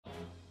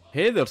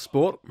Hey there,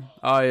 sport.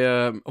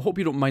 I hope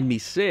you don't mind me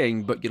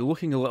saying, but you're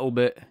looking a little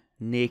bit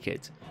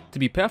naked. To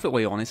be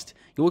perfectly honest,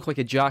 you look like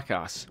a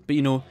jackass, but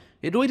you know,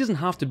 it really doesn't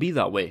have to be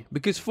that way,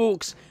 because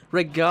folks,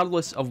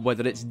 regardless of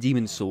whether it's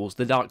Demon Souls,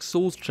 the Dark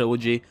Souls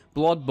trilogy,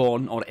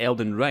 Bloodborne or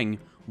Elden Ring,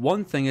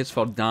 one thing is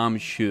for damn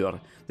sure,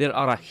 there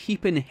are a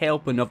heaping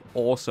helping of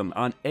awesome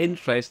and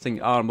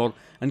interesting armour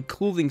and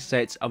clothing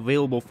sets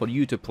available for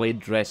you to play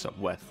dress up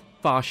with.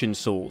 Fashion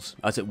Souls,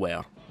 as it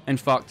were. In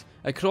fact,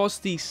 across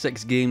these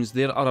 6 games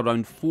there are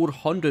around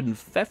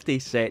 450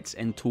 sets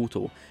in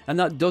total, and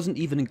that doesn't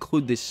even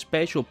include the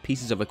special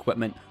pieces of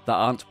equipment that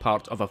aren't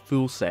part of a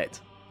full set.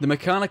 The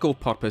mechanical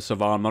purpose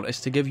of armour is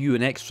to give you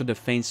an extra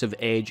defensive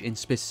edge in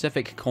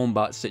specific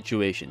combat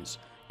situations.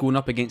 Going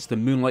up against the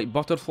Moonlight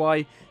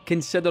Butterfly,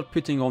 consider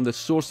putting on the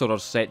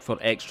Sorcerer's Set for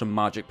extra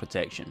magic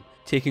protection.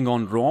 Taking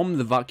on Rom,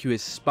 the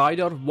Vacuous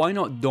Spider, why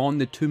not don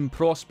the Tomb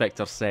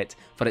Prospector set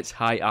for its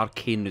high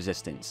arcane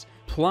resistance?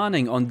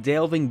 Planning on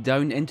delving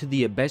down into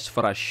the abyss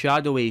for a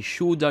shadowy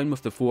showdown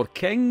with the 4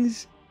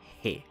 kings?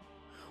 Hey,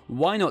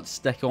 why not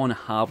stick on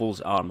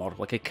Havel's armour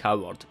like a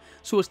coward,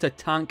 so as to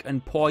tank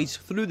and poise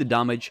through the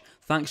damage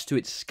thanks to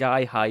its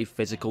sky-high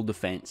physical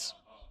defence?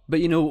 But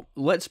you know,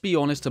 let's be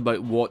honest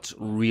about what's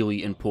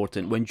really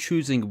important when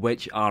choosing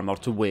which armour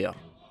to wear.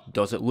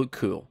 Does it look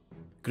cool?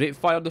 Great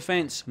fire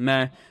defense?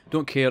 Meh,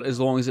 don't care as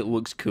long as it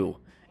looks cool.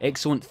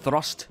 Excellent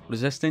thrust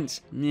resistance?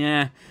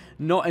 Yeah,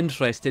 not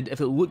interested. If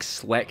it looks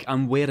slick,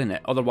 I'm wearing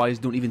it, otherwise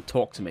don't even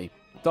talk to me.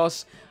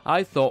 Thus,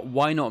 I thought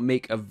why not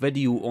make a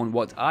video on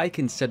what I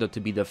consider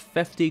to be the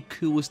 50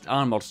 coolest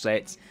armour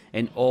sets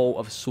in all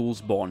of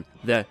Soulsborne,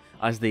 the,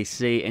 as they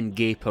say in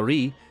Gay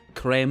Paris,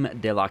 creme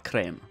de la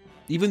creme.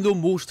 Even though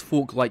most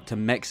folk like to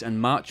mix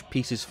and match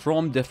pieces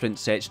from different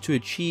sets to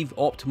achieve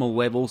optimal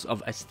levels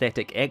of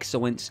aesthetic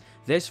excellence,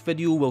 this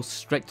video will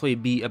strictly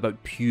be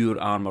about pure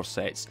armour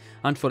sets,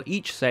 and for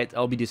each set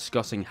I'll be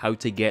discussing how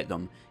to get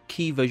them,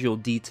 key visual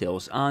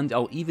details, and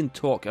I'll even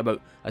talk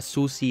about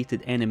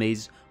associated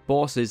enemies,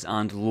 bosses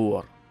and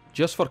lore.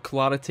 Just for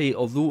clarity,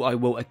 although I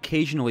will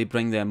occasionally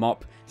bring them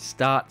up,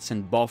 stats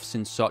and buffs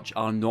and such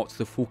are not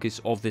the focus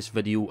of this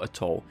video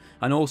at all,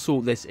 and also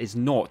this is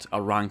not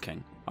a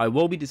ranking. I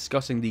will be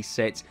discussing these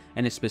sets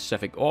in a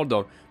specific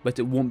order, but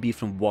it won't be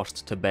from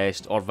worst to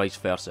best or vice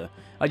versa.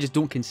 I just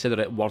don't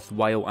consider it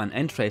worthwhile and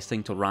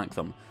interesting to rank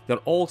them. They're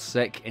all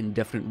sick in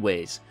different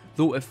ways,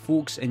 though if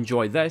folks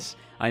enjoy this,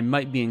 I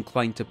might be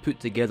inclined to put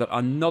together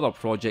another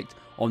project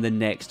on the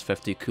next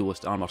 50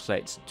 coolest armour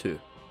sets too.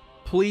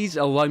 Please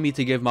allow me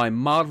to give my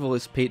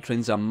marvellous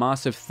patrons a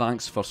massive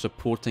thanks for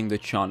supporting the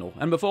channel,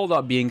 and with all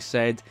that being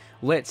said,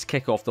 let's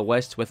kick off the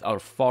list with our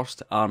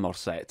first armour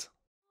set.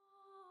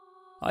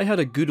 I had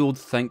a good old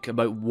think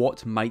about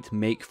what might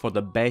make for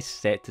the best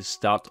set to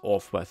start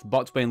off with,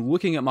 but when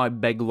looking at my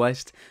big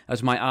list,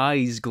 as my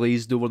eyes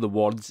glazed over the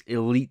words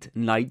Elite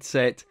Knight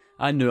Set,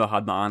 I knew I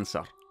had my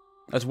answer.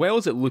 As well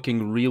as it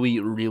looking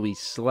really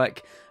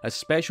slick, a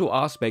special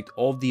aspect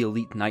of the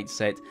Elite Knight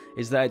set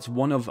is that it's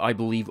one of, I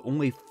believe,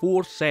 only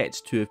 4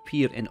 sets to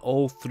appear in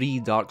all 3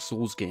 Dark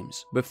Souls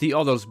games, with the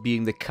others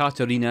being the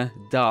Katarina,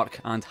 Dark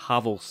and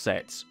Havel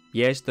sets.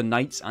 Yes, the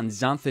Knights and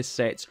Xanthus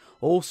sets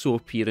also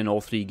appear in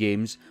all 3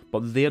 games,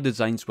 but their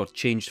designs were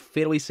changed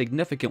fairly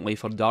significantly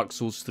for Dark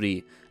Souls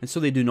 3, and so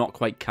they do not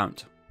quite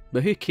count.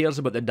 But who cares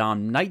about the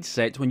damn Knight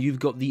set when you've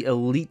got the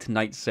Elite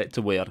Knight set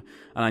to wear?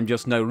 And I'm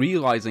just now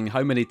realising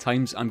how many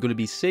times I'm going to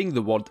be saying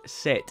the word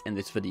set in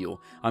this video.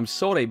 I'm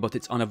sorry, but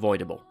it's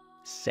unavoidable.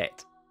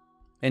 Set.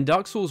 In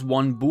Dark Souls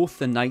 1, both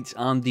the Knights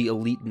and the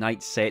Elite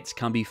Knight sets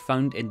can be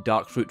found in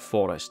Darkroot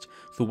Forest,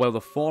 though while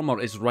the former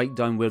is right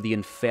down where the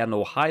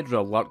Infernal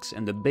Hydra lurks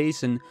in the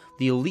basin,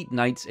 the Elite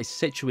Knights is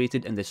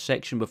situated in the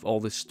section with all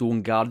the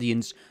Stone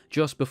Guardians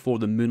just before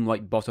the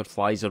Moonlight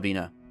Butterflies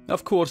arena.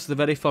 Of course, the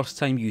very first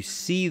time you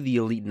see the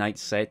Elite Knight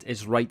set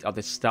is right at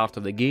the start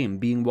of the game,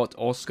 being what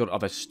Oscar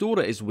of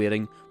Astora is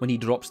wearing when he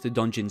drops the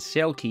dungeon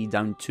cell key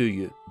down to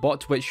you,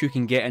 but which you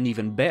can get an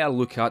even better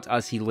look at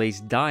as he lays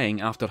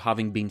dying after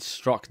having been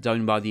struck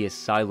down by the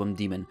Asylum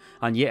demon,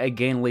 and yet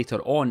again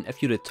later on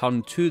if you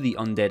return to the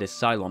Undead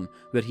Asylum,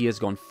 where he has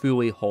gone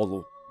fully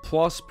hollow.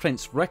 Plus,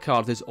 Prince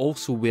Rickard is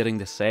also wearing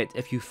the set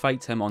if you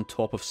fight him on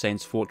top of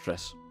Sen's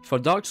Fortress. For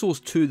Dark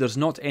Souls 2, there's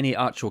not any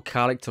actual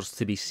characters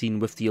to be seen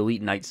with the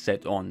Elite Knight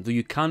set on, though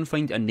you can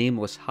find a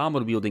nameless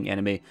hammer-wielding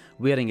enemy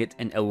wearing it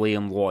in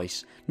Elaeum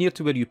Lois, near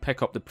to where you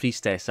pick up the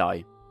Priestess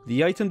Eye.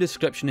 The item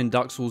description in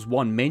Dark Souls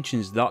 1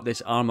 mentions that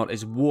this armour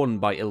is worn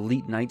by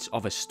Elite Knights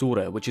of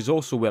Astora, which is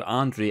also where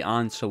Andre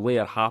and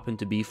Solaire happen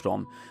to be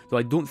from, though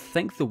I don't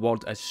think the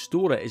word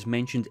Astora is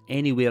mentioned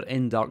anywhere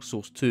in Dark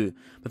Souls 2,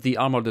 with the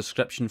armour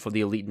description for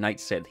the Elite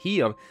Knight set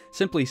here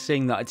simply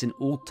saying that it's an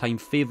old-time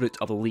favourite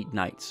of Elite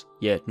Knights.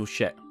 Yeah, no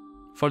shit.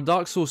 For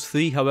Dark Souls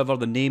 3, however,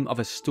 the name of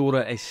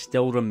Astora is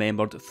still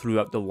remembered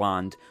throughout the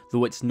land,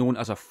 though it's known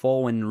as a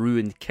fallen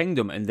ruined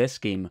kingdom in this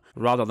game,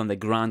 rather than the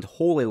grand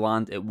holy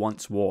land it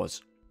once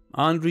was.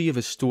 Andri of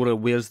Astora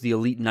wears the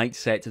Elite Knight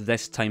set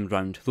this time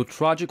round, though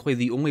tragically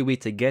the only way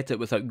to get it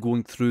without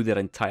going through their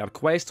entire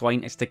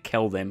questline is to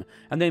kill them,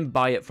 and then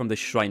buy it from the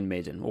Shrine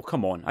Maiden. Oh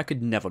come on, I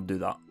could never do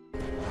that.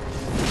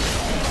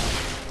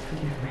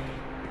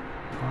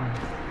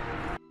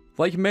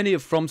 Like many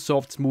of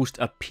FromSoft's most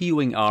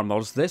appealing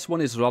armours, this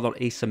one is rather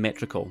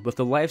asymmetrical, with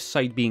the left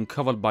side being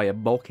covered by a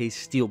bulky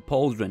steel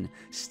pauldron,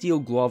 steel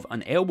glove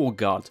and elbow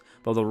guard,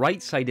 while the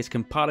right side is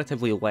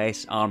comparatively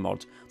less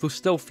armoured, though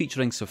still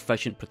featuring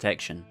sufficient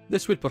protection.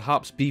 This would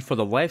perhaps be for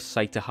the left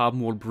side to have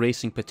more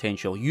bracing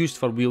potential, used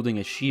for wielding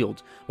a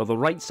shield, while the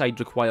right side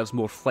requires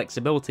more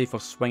flexibility for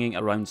swinging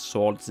around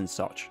swords and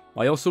such.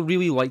 I also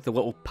really like the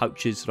little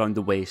pouches around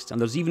the waist, and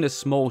there's even a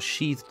small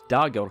sheathed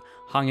dagger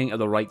hanging at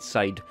the right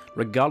side,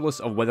 regardless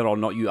of whether or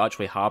not you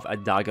actually have a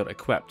dagger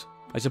equipped.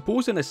 I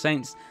suppose in a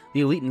sense,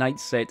 the Elite Knight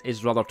set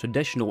is rather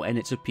traditional in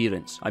its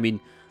appearance. I mean,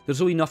 there's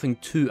really nothing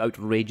too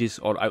outrageous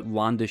or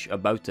outlandish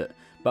about it,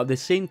 but at the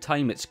same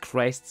time its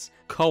crests,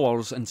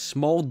 colours and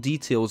small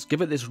details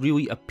give it this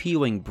really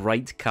appealing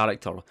bright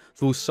character,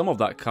 though some of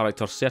that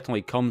character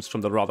certainly comes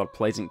from the rather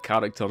pleasant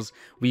characters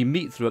we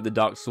meet throughout the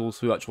Dark Souls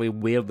who actually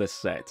wear this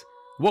set.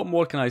 What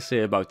more can I say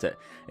about it?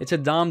 It's a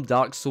damn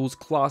Dark Souls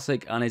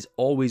classic and is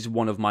always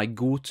one of my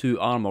go-to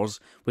armours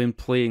when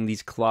playing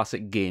these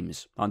classic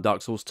games, and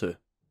Dark Souls 2.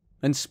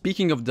 And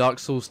speaking of Dark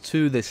Souls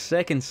 2, the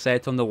second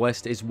set on the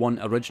list is one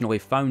originally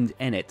found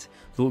in it,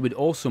 though it would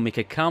also make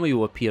a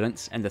cameo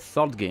appearance in the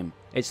third game.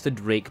 It's the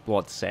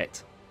Drakeblood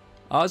Set.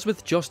 As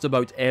with just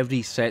about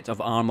every set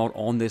of armour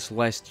on this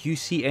list, you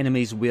see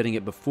enemies wearing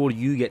it before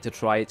you get to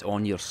try it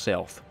on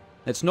yourself.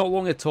 It's not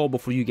long at all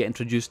before you get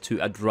introduced to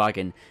a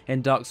dragon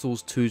in Dark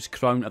Souls 2's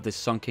Crown of the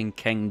Sunken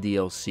King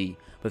DLC,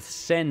 with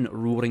Sin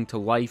roaring to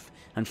life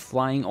and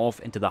flying off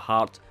into the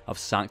heart of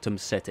Sanctum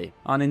City.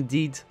 And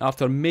indeed,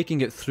 after making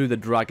it through the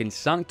Dragon's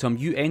Sanctum,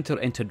 you enter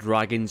into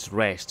Dragon's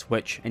Rest,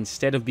 which,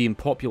 instead of being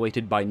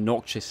populated by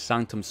noxious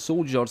Sanctum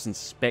soldiers and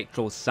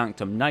spectral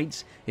Sanctum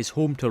knights, is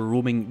home to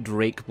roaming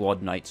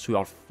Drakeblood knights who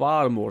are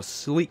far more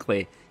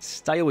sleekly,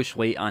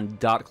 stylishly and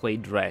darkly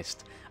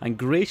dressed, and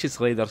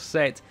graciously their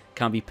set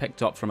can be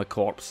picked up from a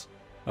corpse.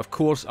 Of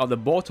course, at the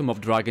bottom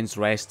of Dragon's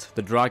Rest,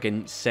 the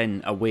dragon,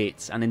 Sin,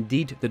 awaits, and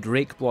indeed the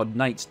Drakeblood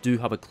Knights do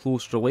have a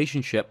close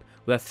relationship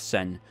with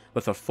Sin,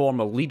 with their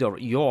former leader,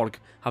 Yorg,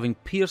 having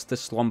pierced the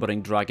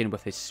slumbering dragon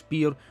with his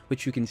spear,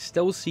 which you can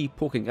still see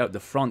poking out the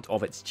front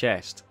of its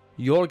chest.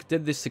 Yorg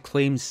did this to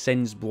claim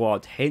Sin's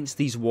blood, hence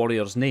these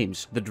warriors'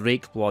 names, the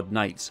Drakeblood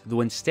Knights,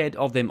 though instead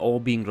of them all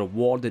being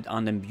rewarded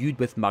and imbued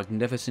with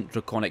magnificent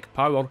draconic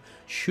power,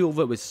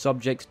 Shulva was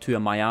subject to a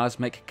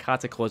miasmic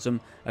cataclysm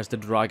as the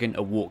dragon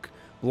awoke,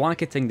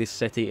 blanketing the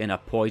city in a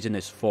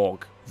poisonous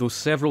fog, though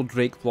several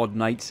Drakeblood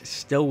Knights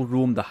still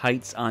roam the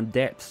heights and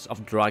depths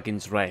of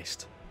Dragon's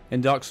Rest.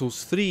 In Dark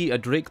Souls 3, a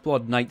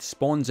Drakeblood Knight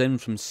spawns in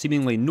from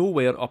seemingly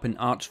nowhere up in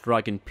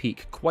Archdragon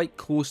Peak, quite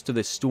close to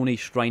the stony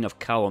shrine of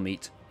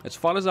Calamite. As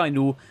far as I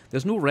know,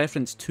 there's no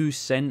reference to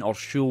Sin or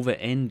Shulva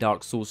in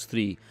Dark Souls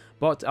 3,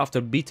 but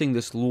after beating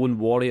this lone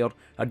warrior,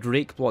 a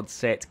Drakeblood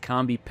set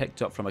can be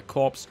picked up from a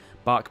corpse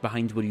back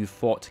behind where you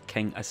fought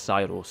King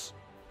Asyros.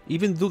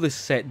 Even though this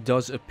set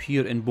does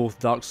appear in both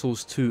Dark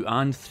Souls 2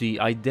 and 3,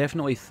 I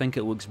definitely think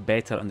it looks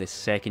better in the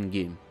second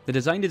game. The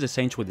design is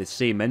essentially the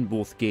same in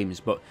both games,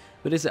 but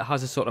whereas it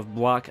has a sort of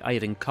black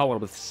iron colour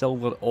with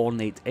silver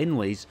ornate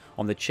inlays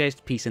on the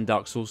chest piece in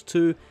Dark Souls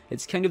 2,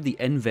 it's kind of the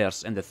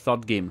inverse in the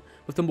third game,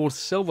 with a more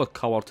silver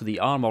colour to the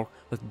armour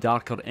with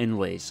darker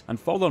inlays. And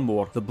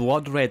furthermore, the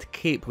blood red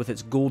cape with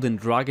its golden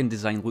dragon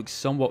design looks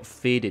somewhat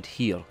faded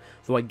here,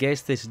 though I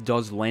guess this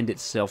does lend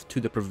itself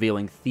to the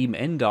prevailing theme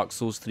in Dark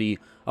Souls 3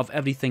 of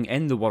everything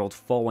in the world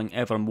falling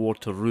ever more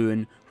to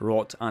ruin,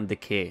 rot and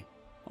decay.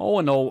 All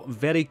in all,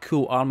 very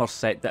cool armour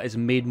set that is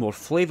made more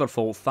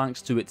flavourful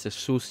thanks to its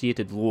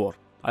associated lore.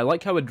 I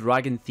like how a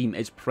dragon theme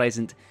is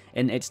present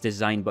in its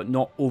design, but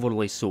not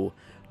overly so.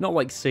 Not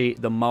like, say,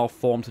 the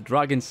malformed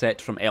dragon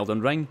set from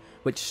Elden Ring,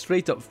 which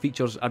straight up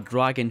features a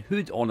dragon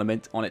hood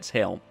ornament on its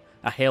helm.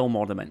 A helm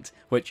ornament,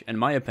 which, in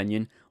my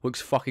opinion,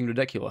 looks fucking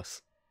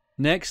ridiculous.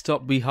 Next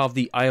up we have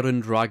the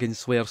Iron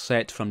Dragonslayer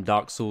set from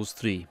Dark Souls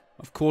 3.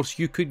 Of course,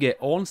 you could get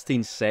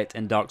Ornstein's set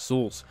in Dark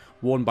Souls,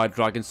 worn by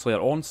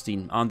Dragonslayer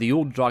Ornstein, and the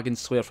old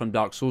Dragonslayer from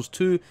Dark Souls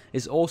 2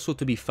 is also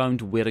to be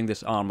found wearing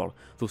this armour,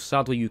 though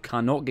sadly you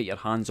cannot get your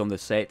hands on the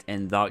set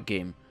in that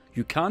game.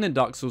 You can in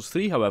Dark Souls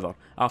 3 however,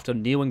 after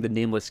nailing the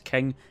Nameless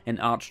King in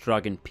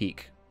Archdragon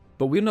Peak.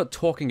 But we're not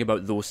talking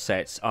about those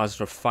sets,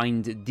 as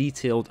refined,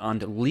 detailed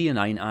and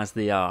leonine as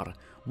they are.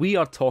 We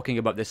are talking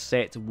about the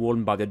set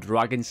worn by the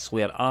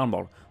Dragonslayer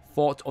armour,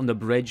 fought on the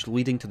bridge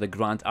leading to the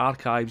Grand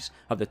Archives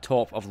at the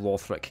top of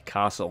Lothric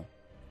Castle.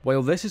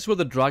 While this is where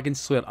the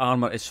Dragonslayer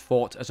armour is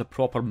fought as a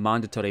proper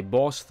mandatory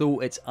boss, though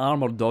its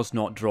armour does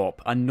not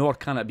drop, and nor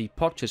can it be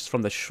purchased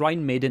from the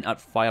Shrine Maiden at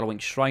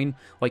Firelink Shrine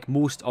like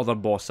most other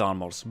boss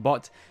armours,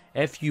 but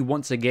if you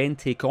once again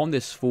take on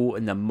this foe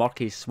in the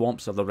murky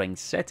swamps of the ringed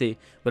city,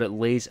 where it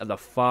lays at the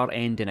far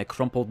end in a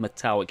crumpled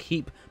metallic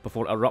heap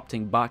before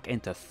erupting back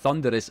into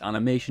thunderous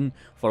animation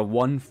for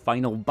one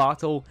final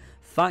battle,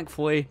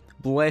 thankfully,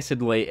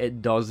 blessedly,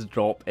 it does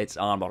drop its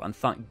armour, and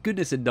thank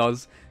goodness it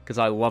does, because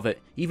I love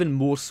it, even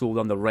more so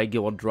than the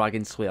regular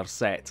Dragonslayer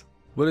set.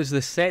 Whereas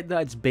the set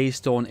that it's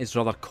based on is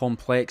rather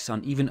complex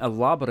and even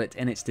elaborate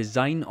in its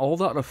design, all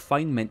that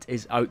refinement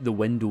is out the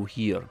window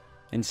here.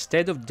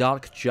 Instead of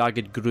dark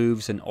jagged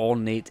grooves and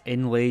ornate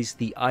inlays,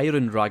 the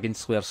Iron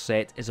Dragonslayer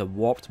set is a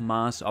warped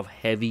mass of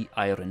heavy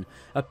iron,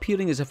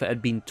 appearing as if it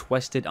had been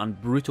twisted and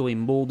brutally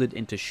moulded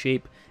into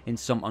shape in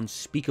some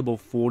unspeakable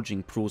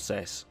forging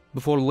process,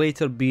 before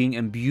later being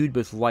imbued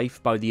with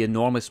life by the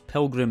enormous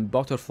pilgrim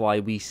butterfly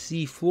we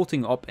see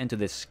floating up into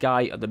the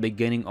sky at the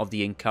beginning of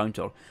the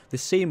encounter, the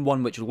same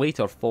one which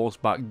later falls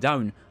back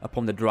down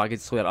upon the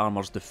Dragonslayer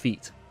armour's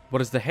defeat.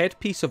 Whereas the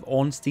headpiece of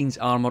Ornstein's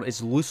armour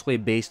is loosely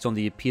based on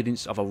the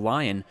appearance of a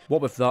lion, what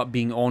with that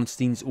being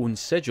Ornstein's own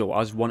sigil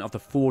as one of the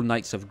 4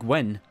 Knights of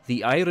Gwyn,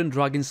 the Iron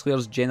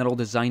Dragonslayer's general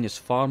design is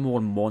far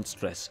more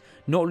monstrous,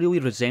 not really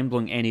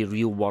resembling any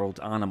real-world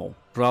animal.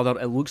 Rather,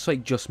 it looks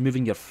like just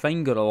moving your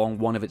finger along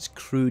one of its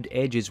crude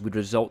edges would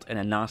result in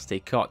a nasty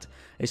cut,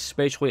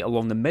 especially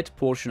along the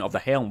mid-portion of the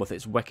helm with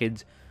its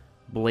wicked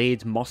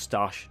blade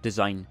moustache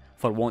design,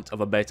 for want of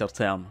a better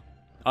term.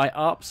 I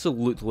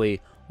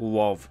absolutely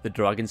love the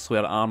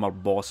Dragonslayer armour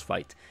boss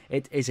fight.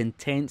 It is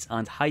intense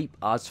and hype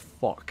as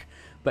fuck,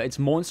 but its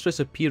monstrous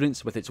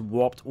appearance with its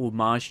warped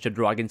homage to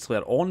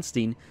Dragonslayer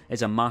Ornstein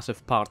is a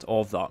massive part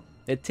of that.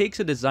 It takes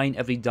a design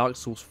every Dark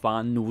Souls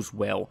fan knows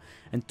well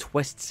and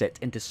twists it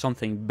into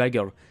something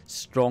bigger,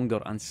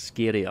 stronger and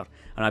scarier,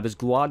 and I was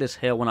glad as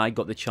hell when I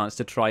got the chance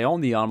to try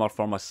on the armour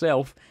for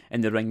myself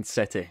in the ringed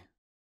city.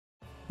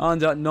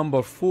 And at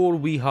number 4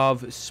 we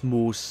have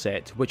Smough's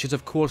set, which is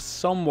of course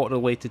somewhat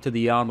related to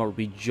the armour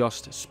we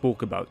just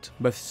spoke about,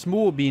 with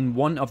Smough being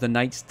one of the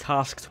knights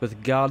tasked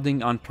with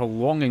guarding and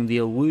prolonging the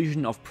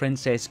illusion of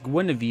Princess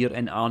Guinevere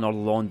in Anor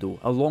Londo,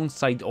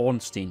 alongside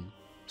Ornstein.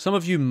 Some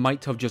of you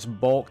might have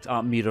just balked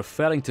at me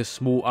referring to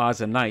Smough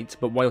as a knight,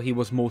 but while he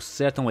was most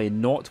certainly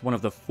not one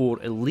of the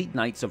 4 elite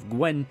knights of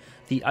Gwyn,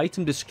 the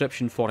item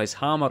description for his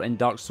hammer in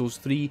Dark Souls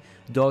 3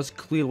 does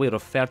clearly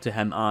refer to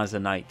him as a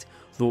knight,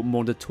 though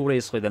more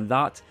notoriously than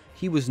that,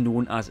 he was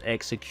known as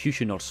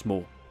Executioner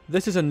Smough.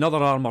 This is another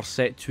armour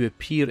set to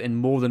appear in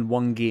more than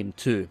one game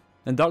too.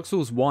 In Dark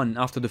Souls 1,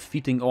 after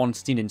defeating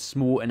Ornstein and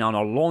Smough in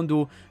Anor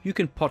Londo, you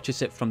can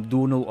purchase it from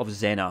Donal of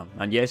Zena,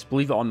 and yes,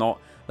 believe it or not,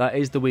 that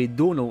is the way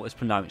Donal is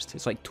pronounced.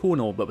 It's like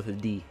tonal but with a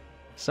D.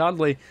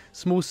 Sadly,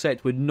 Smough's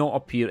set would not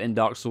appear in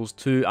Dark Souls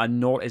 2, and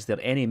nor is there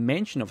any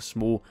mention of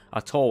Smough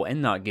at all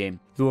in that game.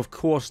 Though of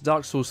course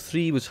Dark Souls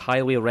 3 was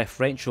highly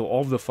referential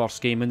of the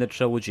first game in the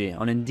trilogy,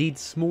 and indeed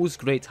Smough's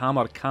great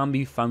hammer can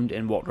be found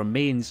in what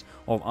remains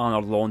of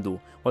Anor Londo,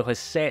 while his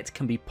set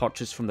can be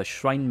purchased from the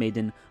Shrine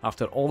Maiden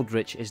after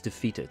Aldrich is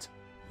defeated.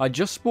 I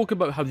just spoke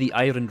about how the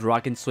Iron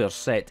Dragonslayer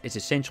set is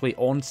essentially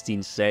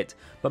Ornstein's set,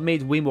 but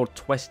made way more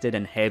twisted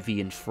and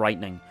heavy and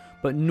frightening.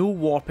 But no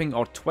warping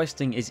or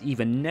twisting is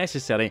even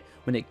necessary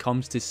when it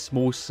comes to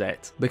Smough's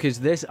set, because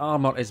this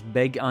armour is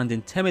big and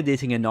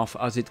intimidating enough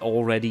as it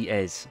already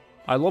is.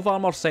 I love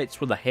armour sets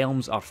where the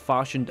helms are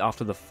fashioned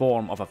after the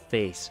form of a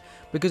face,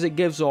 because it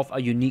gives off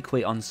a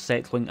uniquely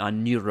unsettling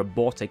and near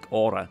robotic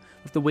aura,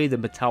 with the way the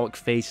metallic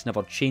face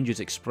never changes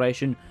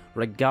expression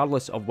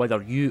regardless of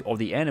whether you or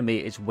the enemy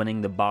is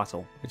winning the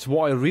battle. It's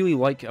what I really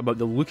like about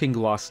the Looking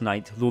Glass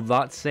Knight, though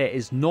that set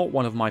is not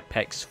one of my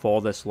picks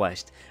for this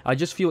list. I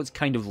just feel it's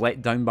kind of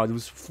let down by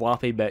those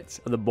flappy bits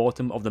at the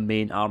bottom of the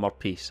main armour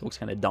piece. It looks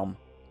kind of dumb.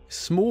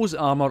 Smough's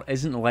armour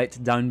isn't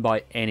let down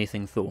by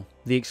anything though.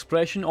 The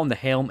expression on the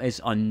helm is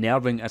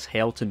unnerving as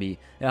hell to me.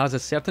 It has a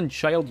certain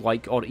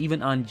childlike or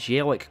even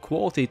angelic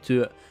quality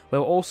to it,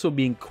 while also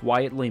being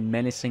quietly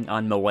menacing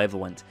and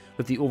malevolent,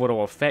 with the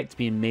overall effect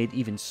being made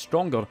even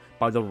stronger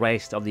by the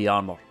rest of the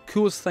armour.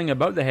 Coolest thing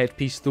about the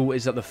headpiece though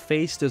is that the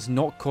face does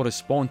not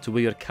correspond to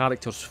where your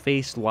character's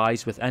face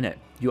lies within it.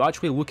 You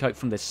actually look out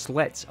from the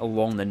slits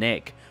along the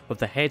neck, with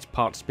the head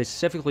part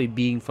specifically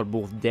being for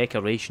both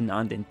decoration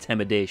and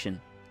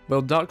intimidation.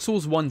 While Dark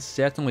Souls 1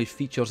 certainly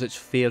features its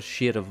fair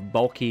share of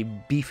bulky,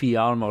 beefy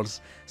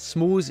armours,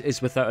 Smough's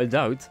is without a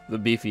doubt the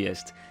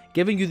beefiest,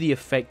 giving you the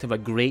effect of a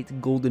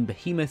great golden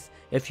behemoth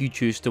if you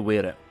choose to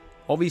wear it.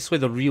 Obviously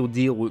the real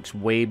deal looks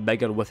way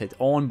bigger with it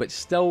on, but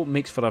still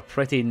makes for a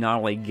pretty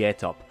gnarly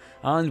getup,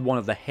 and one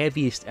of the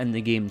heaviest in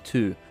the game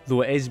too,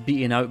 though it is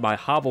beaten out by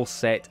Havel's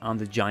set and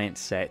the Giant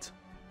set.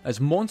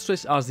 As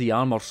monstrous as the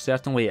armour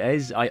certainly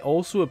is, I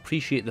also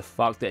appreciate the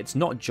fact that it's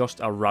not just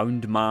a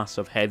round mass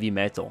of heavy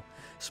metal.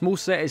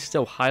 Smough's set is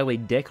still highly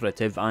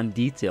decorative and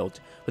detailed,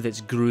 with its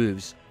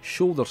grooves,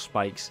 shoulder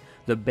spikes,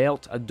 the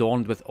belt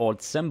adorned with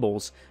odd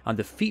symbols, and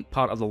the feet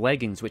part of the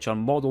leggings which are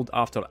modelled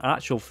after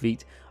actual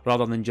feet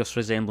rather than just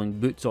resembling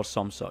boots or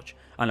some such.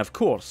 And of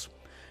course,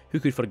 who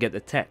could forget the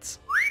tits?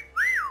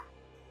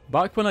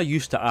 Back when I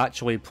used to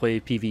actually play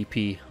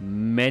PvP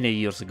many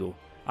years ago,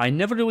 I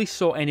never really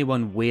saw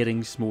anyone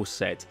wearing Smough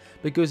set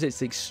because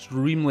it's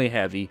extremely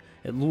heavy,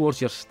 it lowers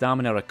your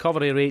stamina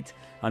recovery rate,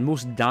 and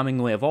most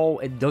damningly of all,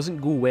 it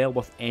doesn't go well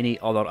with any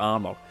other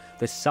armour.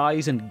 The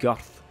size and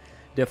girth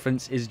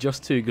difference is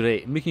just too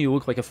great, making you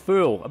look like a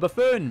fool, a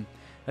buffoon,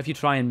 if you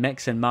try and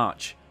mix and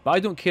match. But I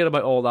don't care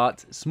about all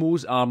that,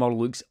 Smough's armour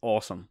looks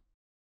awesome.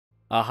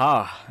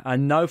 Aha,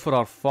 and now for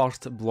our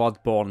first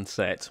Bloodborne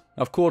set.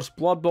 Of course,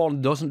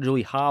 Bloodborne doesn't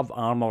really have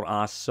armour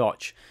as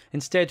such,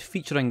 instead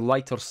featuring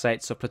lighter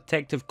sets of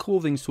protective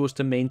clothing so as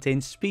to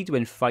maintain speed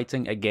when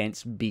fighting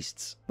against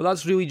beasts. But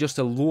that's really just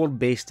a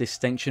lore-based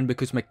distinction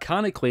because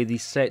mechanically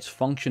these sets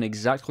function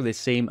exactly the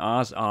same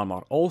as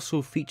armour,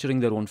 also featuring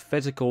their own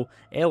physical,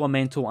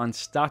 elemental and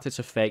status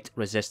effect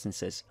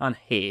resistances. And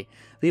hey,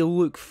 they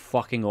look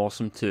fucking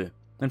awesome too.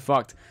 In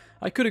fact,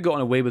 I could have gotten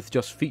away with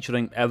just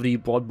featuring every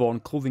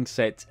Bloodborne clothing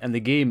set in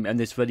the game in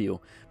this video,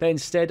 but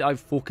instead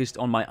I've focused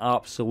on my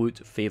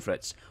absolute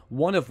favourites,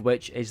 one of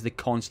which is the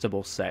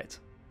Constable Set.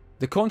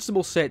 The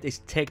Constable Set is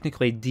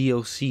technically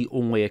DLC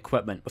only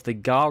equipment, with the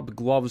garb,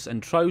 gloves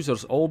and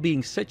trousers all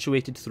being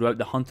situated throughout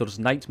the Hunter's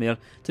Nightmare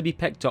to be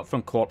picked up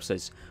from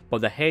corpses,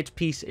 but the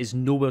headpiece is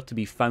nowhere to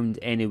be found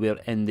anywhere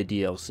in the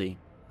DLC.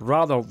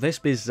 Rather, this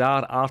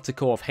bizarre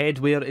article of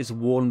headwear is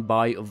worn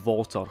by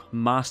Volter,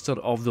 Master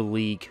of the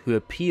League, who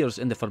appears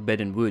in the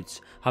Forbidden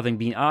Woods, having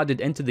been added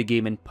into the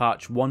game in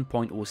patch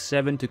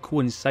 1.07 to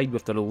coincide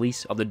with the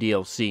release of the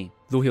DLC,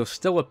 though he'll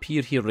still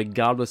appear here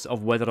regardless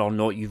of whether or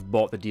not you've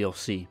bought the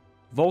DLC.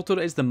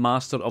 Volter is the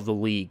Master of the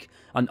League,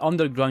 an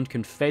underground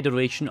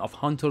confederation of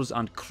hunters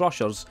and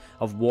crushers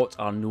of what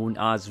are known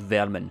as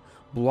vermin,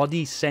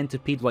 bloody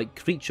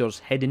centipede-like creatures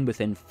hidden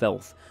within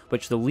filth,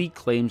 which the League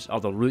claims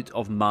are the root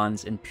of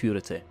man's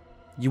impurity.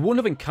 You won't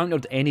have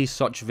encountered any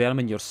such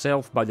vermin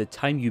yourself by the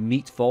time you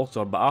meet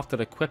Volter, but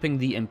after equipping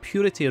the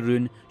Impurity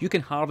rune, you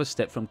can harvest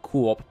it from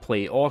co-op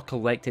play or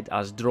collect it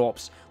as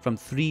drops from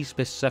 3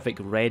 specific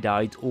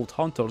red-eyed old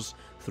hunters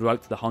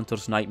throughout the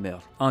Hunter's Nightmare.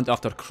 And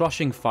after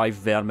crushing 5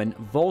 vermin,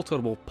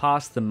 Volter will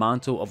pass the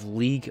mantle of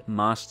League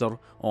Master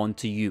on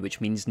to you,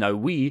 which means now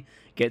we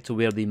get to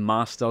wear the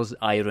Master's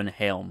Iron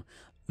Helm,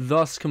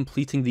 thus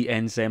completing the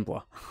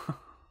Ensembler.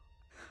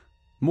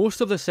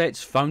 Most of the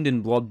sets found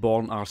in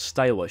Bloodborne are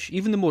stylish,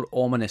 even the more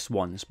ominous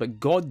ones,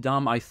 but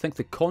goddamn I think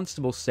the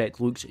Constable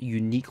set looks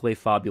uniquely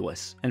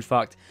fabulous. In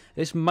fact,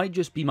 this might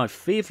just be my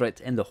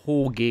favourite in the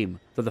whole game,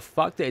 though the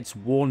fact that it's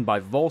worn by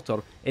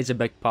Volter is a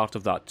big part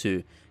of that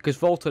too, because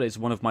Volter is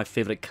one of my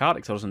favourite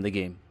characters in the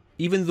game.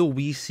 Even though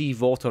we see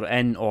Volter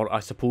in, or I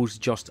suppose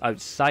just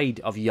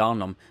outside of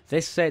Yharnam,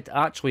 this set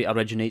actually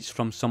originates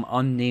from some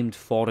unnamed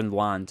foreign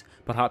land,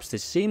 perhaps the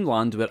same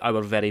land where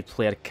our very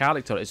player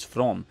character is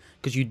from,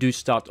 because you do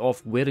start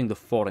off wearing the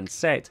foreign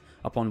set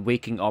upon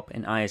waking up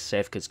in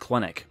Iasefka's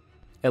clinic.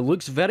 It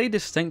looks very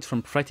distinct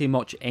from pretty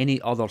much any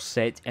other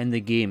set in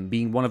the game,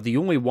 being one of the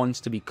only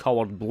ones to be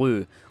coloured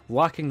blue,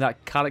 lacking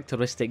that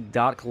characteristic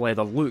dark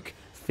leather look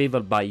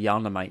favoured by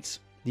Yharnamites.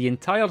 The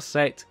entire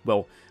set,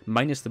 well,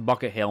 minus the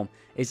bucket helm,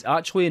 is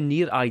actually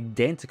near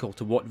identical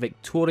to what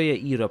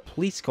Victoria-era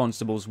police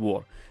constables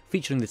wore,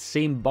 featuring the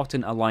same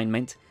button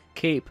alignment,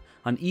 cape,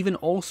 and even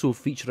also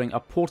featuring a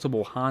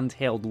portable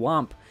handheld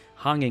lamp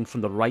hanging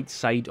from the right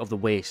side of the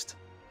waist.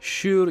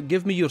 Sure,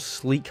 give me your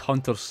sleek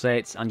hunter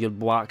sets and your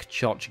black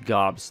church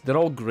garbs, they're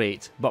all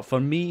great, but for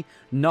me,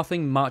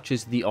 nothing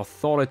matches the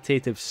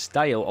authoritative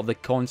style of the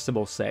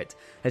Constable set,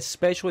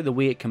 especially the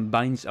way it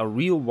combines a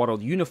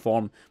real-world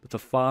uniform with a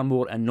far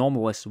more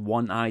anomalous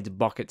one-eyed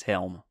bucket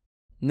helm.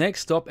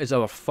 Next up is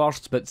our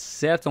first but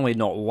certainly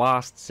not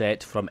last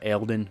set from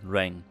Elden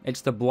Ring.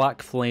 It's the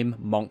Blackflame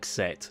Monk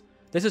Set.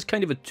 This is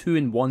kind of a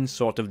 2-in-1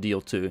 sort of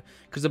deal too,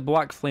 because the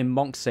Blackflame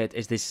Monk Set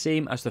is the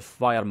same as the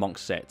Fire Monk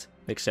Set,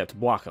 except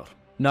blacker.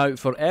 Now,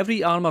 for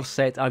every armour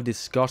set I've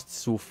discussed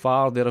so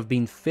far, there have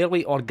been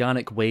fairly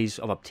organic ways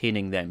of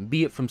obtaining them,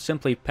 be it from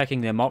simply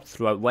picking them up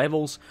throughout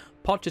levels,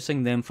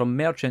 purchasing them from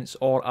merchants,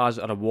 or as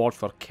a reward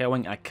for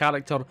killing a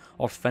character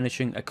or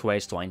finishing a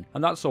questline,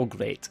 and that's all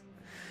great.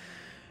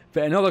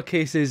 But in other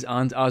cases,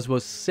 and as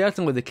was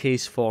certainly the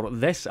case for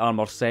this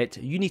armour set,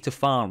 you need to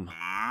farm.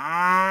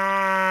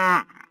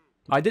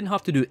 I didn't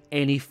have to do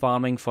any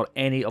farming for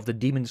any of the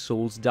Demon's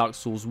Souls, Dark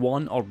Souls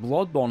 1 or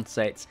Bloodborne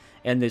sets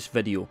in this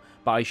video,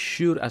 but I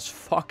sure as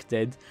fuck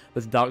did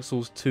with Dark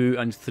Souls 2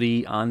 and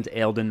 3 and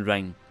Elden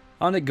Ring.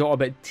 And it got a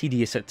bit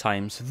tedious at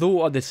times,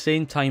 though at the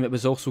same time it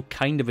was also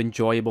kind of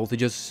enjoyable to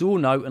just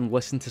zone out and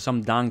listen to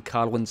some Dan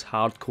Carlin's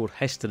hardcore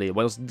history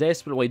whilst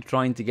desperately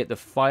trying to get the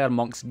Fire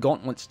Monk's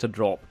gauntlets to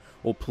drop.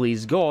 Oh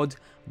please God,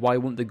 why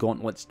won't the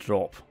gauntlets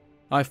drop?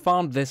 I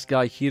farmed this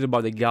guy here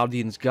by the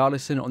Guardian's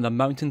Garrison on the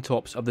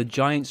mountaintops of the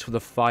Giants for the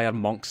Fire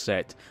Monk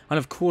set, and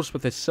of course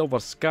with the Silver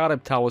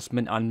Scarab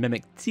Talisman and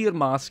Mimic Tear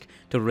Mask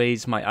to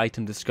raise my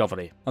item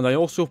discovery. And I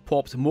also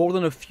popped more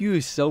than a few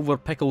Silver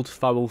Pickled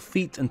Foul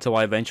Feet until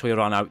I eventually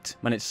ran out,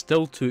 and it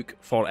still took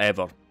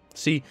forever.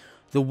 See,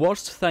 the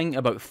worst thing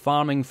about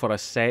farming for a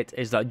set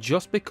is that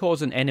just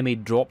because an enemy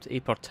dropped a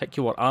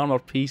particular armour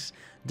piece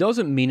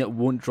doesn't mean it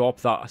won't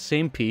drop that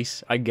same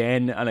piece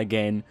again and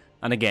again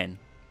and again.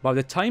 By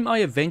the time I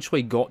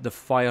eventually got the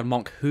Fire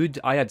Monk hood,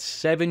 I had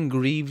 7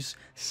 greaves,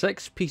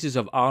 6 pieces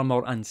of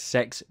armour and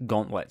 6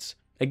 gauntlets.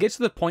 It gets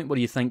to the point where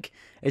you think,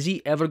 is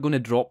he ever going to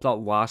drop that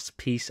last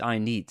piece I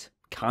need?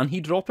 Can he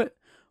drop it?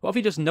 What if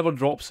he just never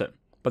drops it?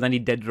 But then he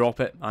did drop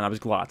it, and I was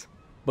glad.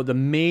 But the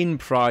main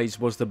prize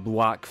was the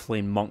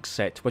Blackflame Monk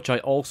Set, which I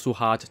also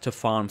had to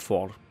farm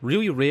for.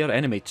 Really rare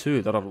enemy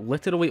too, there are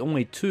literally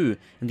only 2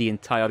 in the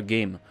entire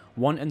game.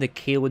 One in the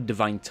Cainhurst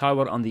Divine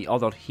Tower and the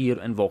other here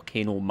in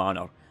Volcano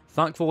Manor.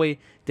 Thankfully,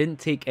 didn't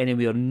take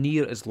anywhere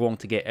near as long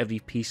to get every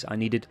piece I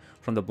needed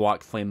from the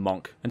Blackflame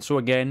Monk, and so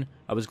again,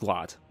 I was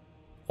glad.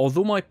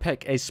 Although my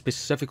pick is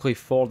specifically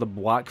for the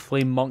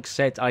Blackflame Monk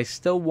set, I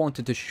still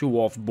wanted to show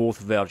off both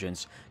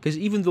versions, because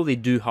even though they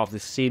do have the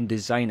same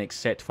design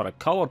except for a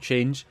colour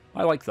change,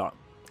 I like that.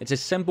 It's a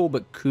simple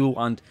but cool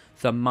and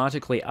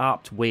thematically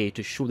apt way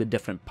to show the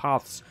different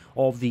paths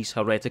of these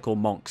heretical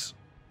monks.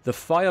 The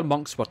Fire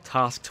Monks were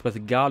tasked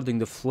with guarding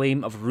the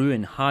Flame of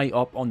Ruin high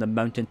up on the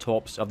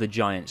mountaintops of the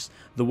Giants,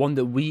 the one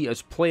that we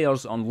as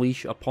players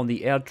unleash upon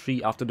the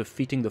Erdtree after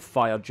defeating the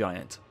Fire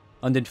Giant.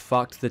 And in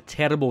fact, the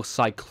terrible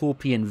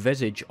cyclopean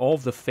visage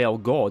of the fell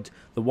god,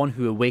 the one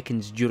who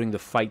awakens during the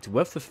fight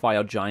with the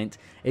Fire Giant,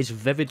 is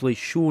vividly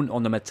shown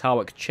on the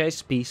metallic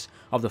chest piece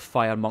of the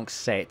Fire Monk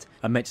set,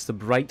 amidst the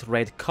bright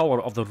red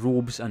colour of the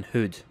robes and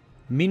hood.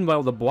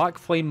 Meanwhile, the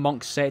Blackflame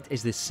Monk set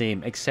is the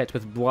same, except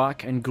with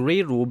black and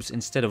grey robes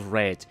instead of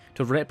red,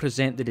 to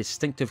represent the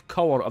distinctive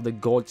colour of the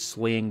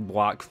god-slaying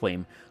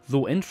Blackflame,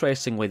 though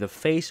interestingly the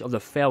face of the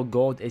fell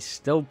god is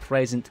still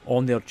present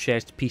on their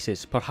chest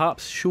pieces,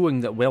 perhaps showing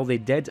that while they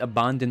did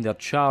abandon their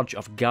charge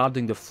of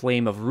guarding the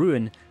Flame of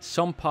Ruin,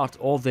 some part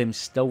of them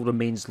still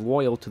remains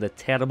loyal to the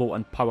terrible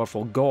and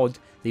powerful god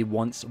they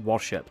once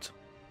worshipped.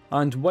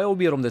 And while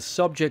we're on the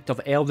subject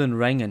of Elden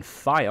Ring and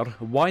fire,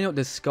 why not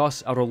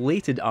discuss a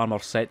related armour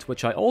set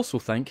which I also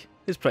think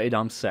is pretty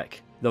damn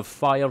sick, the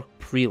Fire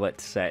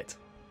Prelate Set.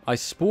 I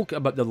spoke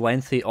about the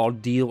lengthy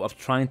ordeal of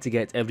trying to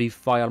get every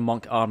Fire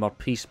Monk armour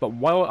piece, but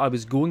while I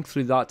was going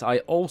through that I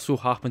also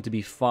happened to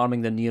be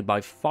farming the nearby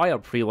Fire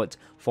Prelate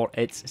for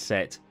its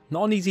set.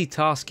 Not an easy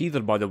task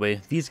either, by the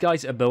way. These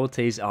guys'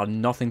 abilities are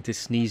nothing to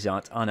sneeze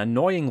at, and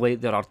annoyingly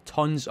there are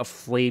tons of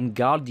Flame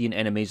Guardian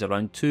enemies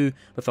around too,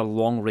 with their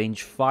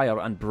long-range fire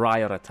and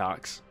briar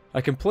attacks.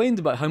 I complained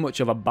about how much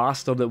of a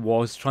bastard it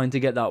was trying to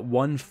get that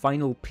one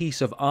final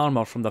piece of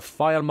armour from the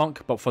Fire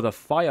Monk, but for the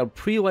Fire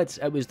Prelates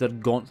it was their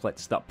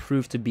gauntlets that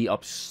proved to be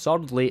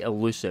absurdly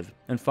elusive.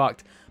 In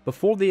fact,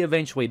 before they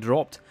eventually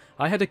dropped,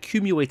 I had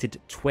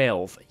accumulated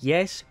 12,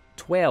 yes,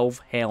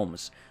 12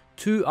 helms.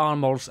 2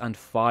 armours and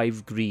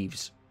 5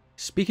 greaves.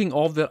 Speaking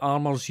of their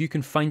armours, you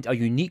can find a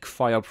unique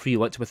Fire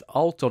Prelate with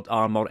altered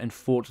armour in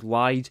Fort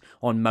Lyde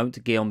on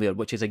Mount Gelmir,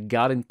 which is a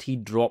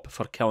guaranteed drop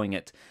for killing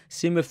it.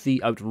 Same with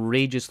the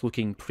outrageous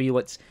looking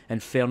Prelate's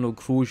Infernal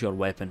Crozier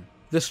weapon.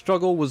 The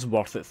struggle was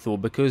worth it though,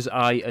 because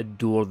I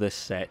adore this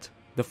set.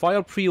 The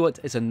Fire Prelate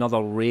is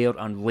another rare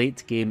and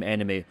late game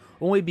enemy,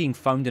 only being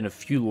found in a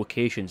few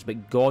locations,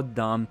 but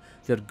goddamn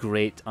they're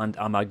great and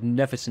a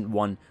magnificent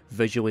one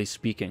visually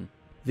speaking.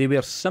 They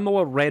wear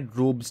similar red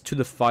robes to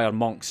the Fire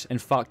Monks. In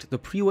fact, the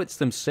Prelates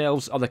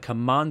themselves are the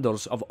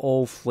commanders of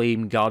all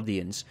Flame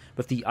Guardians,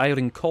 with the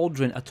Iron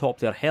Cauldron atop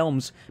their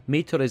helms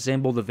made to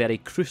resemble the very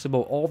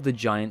crucible of the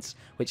Giants,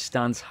 which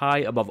stands high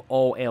above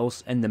all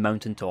else in the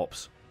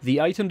mountaintops. The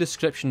item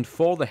description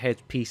for the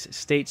headpiece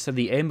states that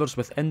the embers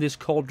within this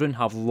cauldron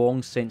have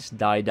long since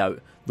died out,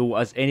 though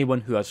as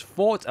anyone who has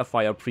fought a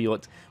Fire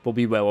Prelate will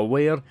be well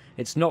aware,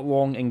 it's not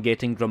long in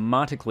getting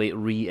dramatically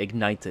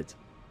reignited.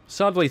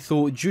 Sadly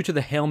though, due to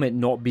the helmet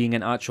not being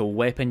an actual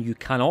weapon, you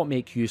cannot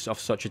make use of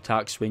such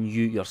attacks when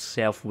you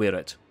yourself wear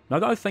it. Now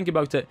that I think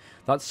about it,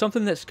 that's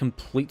something that's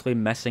completely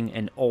missing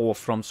in all of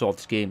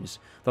FromSoft's games.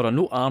 There are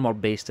no armour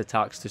based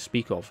attacks to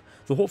speak of,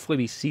 though hopefully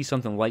we see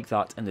something like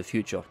that in the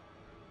future.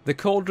 The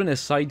cauldron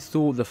aside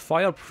though, the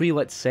Fire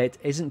Prelate set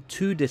isn't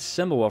too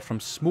dissimilar from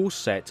Smough's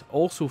set,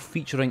 also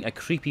featuring a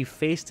creepy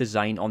face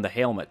design on the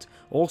helmet,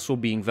 also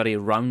being very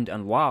round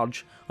and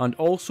large, and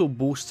also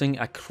boasting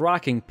a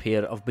cracking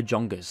pair of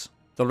bajungas.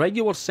 The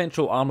regular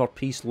central armour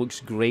piece looks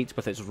great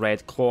with its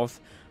red cloth,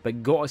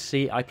 but gotta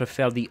say I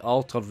prefer the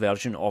altered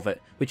version of it,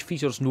 which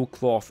features no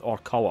cloth or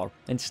colour,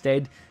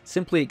 instead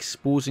simply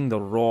exposing the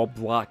raw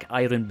black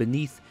iron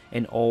beneath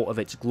in all of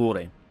its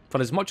glory. For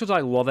as much as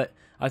I love it,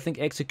 I think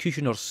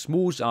Executioner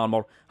Smough's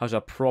armour has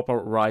a proper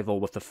rival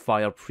with the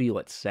Fire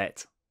Prelate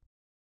set.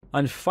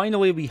 And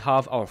finally we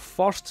have our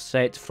first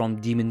set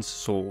from Demon's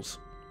Souls.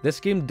 This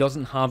game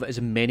doesn't have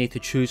as many to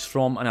choose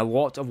from, and a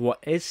lot of what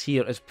is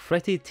here is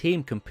pretty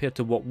tame compared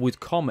to what would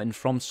come in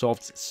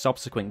FromSoft's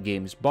subsequent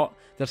games, but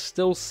there's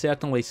still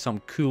certainly some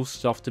cool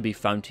stuff to be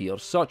found here,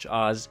 such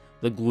as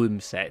the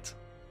Gloom Set.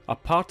 A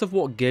part of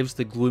what gives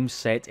the Gloom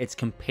Set its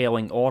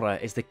compelling aura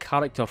is the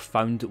character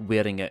found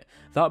wearing it,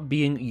 that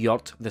being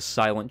Yurt the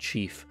Silent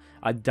Chief,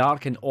 a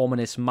dark and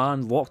ominous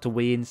man locked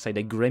away inside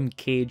a grim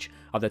cage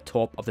at the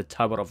top of the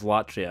Tower of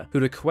Latria,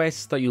 who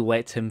requests that you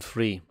let him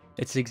free.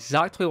 It's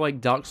exactly like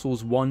Dark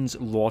Souls 1's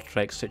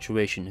Lautrec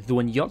situation, though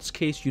in Yurt's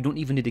case you don't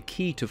even need a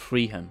key to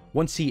free him.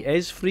 Once he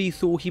is free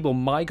though, he will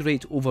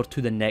migrate over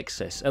to the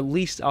Nexus, at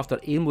least after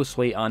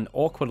aimlessly and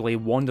awkwardly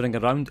wandering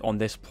around on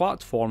this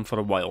platform for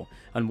a while,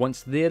 and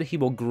once there he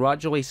will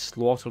gradually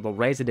slaughter the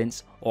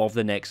residents of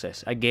the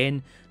Nexus.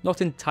 Again,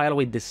 not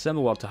entirely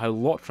dissimilar to how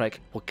Lautrec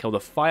will kill the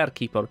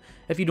Firekeeper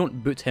if you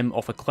don't boot him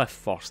off a cliff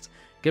first.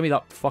 Give me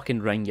that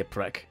fucking ring, you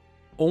prick.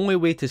 Only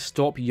way to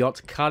stop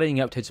Yurt carrying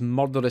out his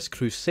murderous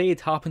crusade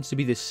happens to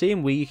be the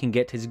same way you can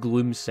get his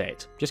Gloom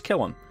Set. Just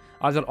kill him.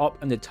 Either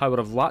up in the Tower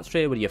of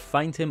Latria where you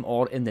find him,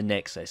 or in the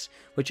Nexus,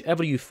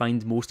 whichever you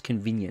find most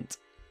convenient.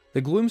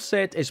 The Gloom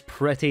Set is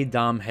pretty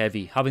damn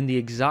heavy, having the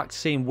exact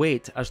same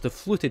weight as the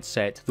Fluted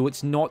Set, though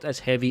it's not as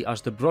heavy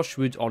as the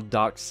Brushwood or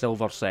Dark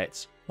Silver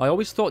sets. I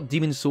always thought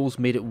Demon Souls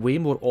made it way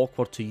more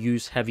awkward to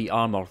use heavy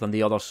armour than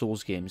the other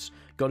Souls games.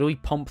 Got to really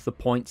pump the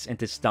points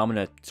into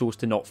stamina so as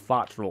to not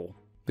fat roll.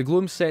 The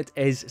Gloom Set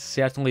is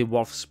certainly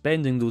worth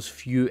spending those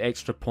few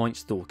extra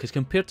points though, because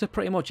compared to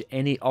pretty much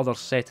any other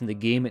set in the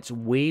game, it's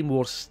way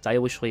more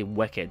stylishly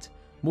wicked.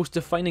 Most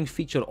defining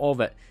feature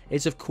of it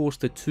is of course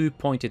the two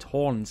pointed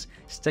horns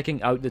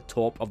sticking out the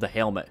top of the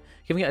helmet,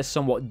 giving it a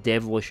somewhat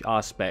devilish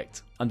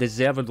aspect, and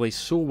deservedly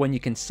so when you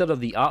consider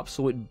the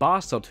absolute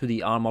bastard who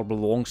the armour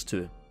belongs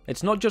to.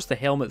 It's not just the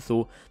helmet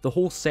though, the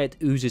whole set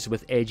oozes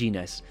with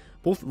edginess,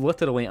 both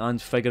literally and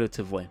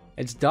figuratively.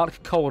 Its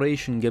dark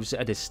coloration gives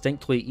it a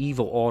distinctly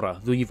evil aura,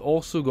 though you've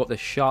also got the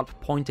sharp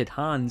pointed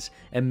hands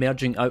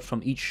emerging out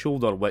from each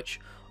shoulder which,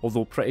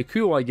 although pretty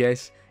cool I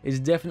guess, is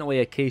definitely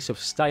a case of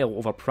style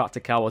over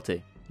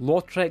practicality.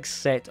 Lautrec's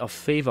set of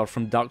Favour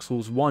from Dark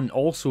Souls 1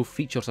 also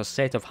features a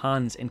set of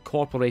hands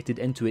incorporated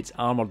into its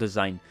armour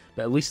design,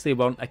 but at least they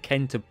weren't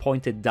akin to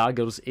pointed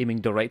daggers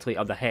aiming directly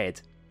at the head.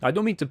 I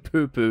don't mean to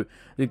poo-poo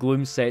the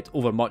Gloom Set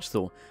over much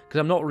though, because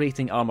I'm not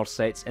rating armour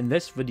sets in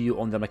this video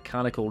on their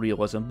mechanical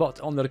realism,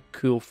 but on their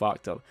cool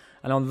factor,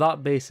 and on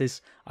that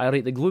basis I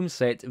rate the Gloom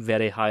Set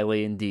very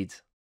highly indeed.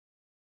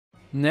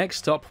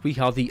 Next up we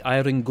have the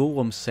Iron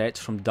Golem Set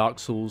from Dark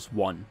Souls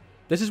 1.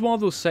 This is one of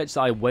those sets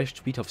that I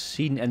wished we'd have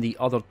seen in the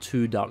other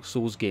two Dark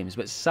Souls games,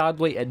 but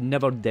sadly it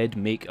never did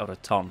make a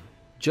return.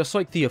 Just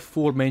like the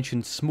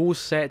aforementioned Smough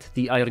set,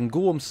 the Iron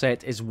Golem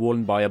set is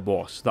worn by a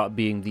boss, that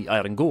being the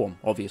Iron Golem,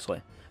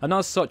 obviously. And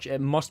as such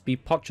it must be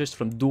purchased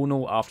from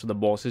Dono after the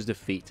boss's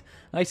defeat.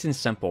 Nice and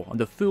simple, and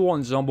the full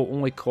ensemble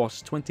only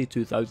costs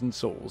 22,000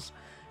 souls.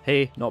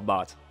 Hey, not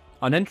bad.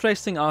 An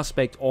interesting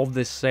aspect of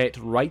this set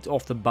right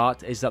off the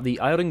bat is that the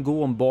Iron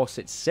Golem boss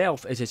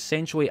itself is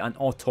essentially an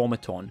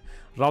automaton,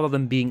 rather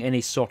than being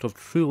any sort of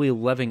truly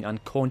living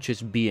and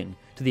conscious being,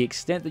 to the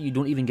extent that you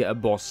don't even get a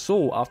boss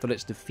soul after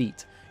its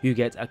defeat. You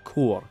get a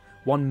core,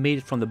 one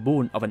made from the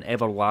bone of an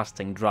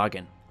everlasting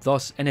dragon.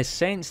 Thus, in a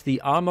sense,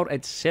 the armour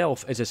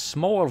itself is a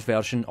smaller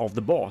version of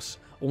the boss,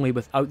 only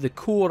without the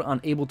core and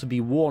able to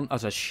be worn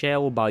as a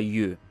shell by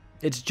you.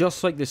 It's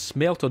just like the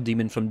Smelter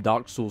Demon from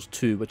Dark Souls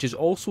 2, which is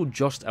also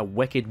just a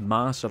wicked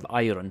mass of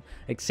iron,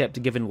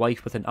 except given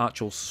life with an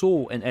actual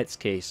soul in its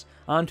case,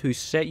 and whose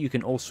set you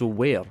can also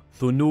wear.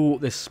 Though no,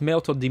 the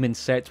Smelter Demon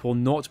set will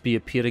not be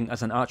appearing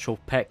as an actual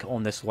pick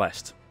on this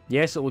list.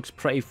 Yes, it looks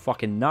pretty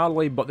fucking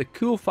gnarly, but the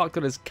cool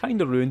factor is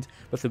kinda ruined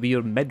with the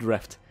weird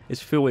midriff is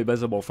fully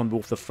visible from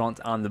both the front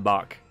and the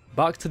back.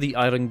 Back to the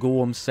Iron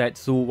Golem set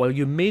though, while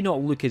you may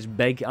not look as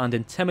big and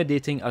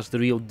intimidating as the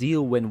real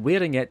deal when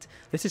wearing it,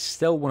 this is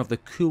still one of the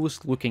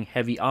coolest looking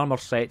heavy armour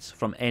sets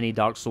from any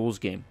Dark Souls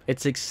game.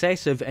 It's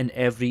excessive in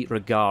every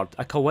regard,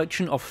 a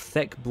collection of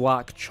thick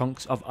black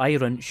chunks of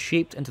iron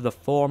shaped into the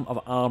form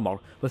of armour,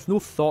 with no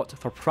thought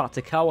for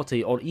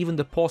practicality or even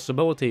the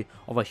possibility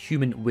of a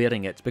human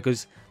wearing it,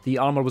 because the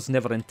armour was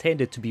never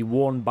intended to be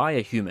worn by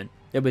a human.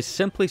 It was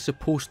simply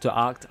supposed to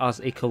act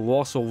as a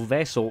colossal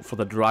vessel for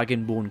the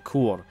Dragonbone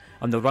core,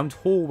 and the round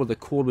hole where the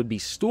core would be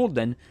stored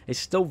in is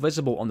still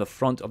visible on the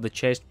front of the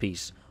chest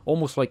piece,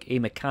 almost like a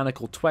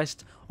mechanical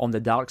twist on the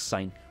dark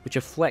sign, which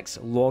reflects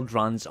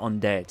Lordran's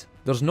undead.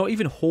 There's not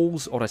even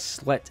holes or a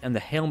slit in the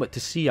helmet to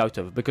see out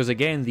of, because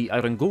again the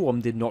Iron Golem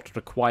did not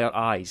require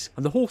eyes,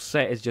 and the whole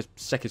set is just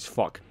sick as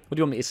fuck. What do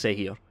you want me to say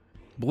here?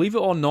 Believe it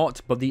or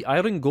not, but the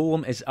Iron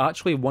Golem is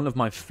actually one of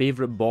my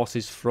favourite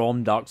bosses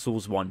from Dark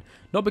Souls 1.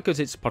 Not because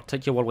it's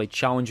particularly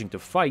challenging to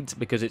fight,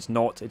 because it's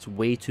not, it's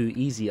way too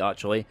easy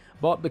actually,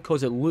 but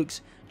because it looks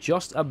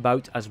just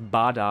about as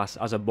badass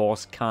as a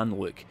boss can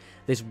look.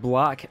 This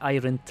black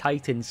iron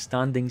titan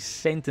standing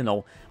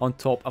sentinel on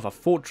top of a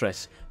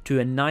fortress to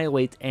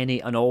annihilate any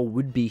and all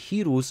would-be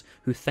heroes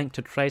who think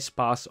to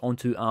trespass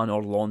onto Anne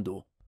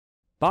Orlando.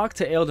 Back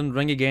to Elden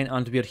Ring again,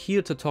 and we're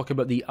here to talk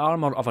about the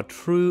armour of a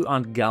true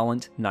and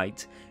gallant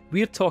knight.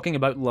 We're talking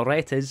about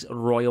Loretta's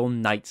Royal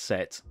Knight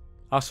Set.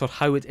 As for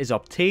how it is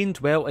obtained,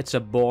 well, it's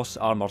a boss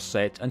armour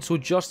set, and so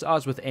just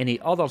as with any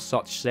other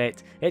such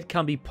set, it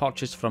can be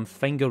purchased from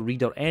Finger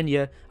Reader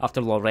Enya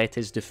after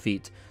Loretta's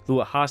defeat,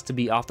 though it has to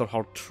be after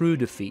her true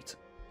defeat.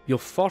 You'll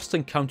first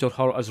encounter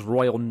her as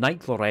Royal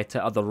Knight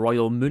Loretta at the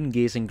Royal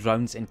Moongazing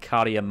Grounds in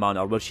Caria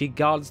Manor, where she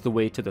guards the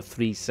way to the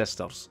Three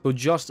Sisters. So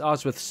just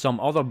as with some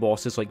other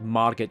bosses like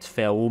Margit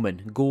Fell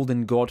Omen,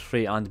 Golden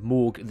Godfrey and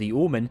Moog the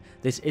Omen,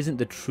 this isn't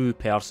the true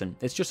person.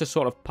 It's just a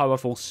sort of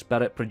powerful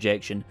spirit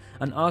projection,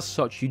 and as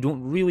such you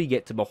don't really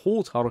get to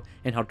behold her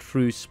in her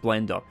true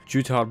splendour,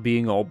 due to her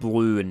being all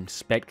blue and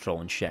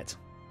spectral and shit.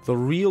 The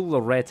real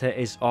Loretta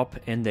is up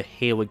in the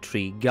Halig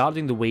Tree,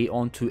 guarding the way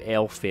onto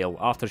Elfvale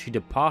after she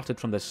departed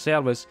from the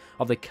service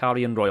of the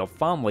Carian royal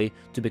family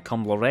to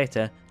become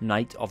Loretta,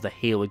 Knight of the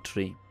Halig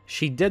Tree.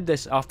 She did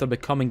this after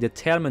becoming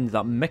determined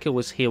that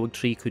Michaelis Halig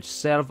Tree could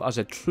serve as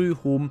a true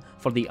home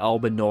for the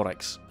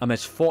Albinorics, a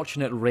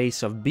misfortunate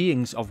race of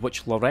beings of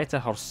which Loretta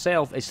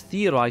herself is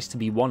theorised to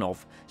be one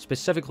of,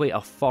 specifically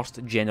a first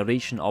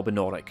generation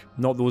Albinoric,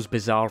 not those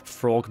bizarre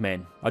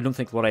frogmen. I don't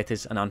think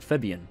Loretta's an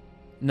amphibian.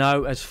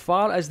 Now, as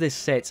far as this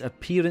set's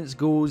appearance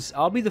goes,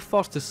 I'll be the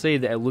first to say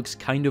that it looks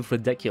kind of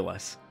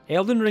ridiculous.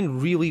 Elden Ring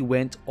really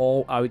went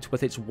all out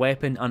with its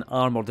weapon and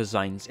armour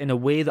designs in a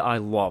way that I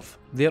love.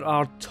 There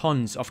are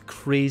tons of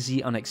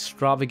crazy and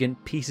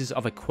extravagant pieces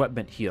of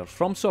equipment here.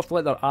 FromSoft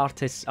let their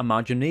artists'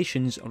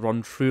 imaginations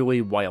run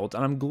truly wild,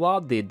 and I'm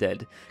glad they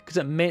did, because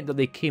it meant that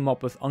they came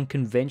up with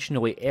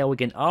unconventionally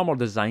elegant armour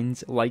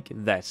designs like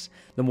this,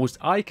 the most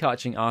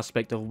eye-catching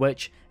aspect of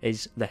which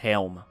is the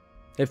helm.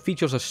 It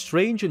features a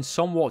strange and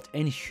somewhat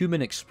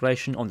inhuman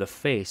expression on the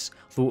face,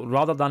 though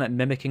rather than it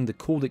mimicking the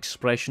cold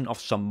expression of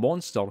some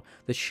monster,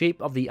 the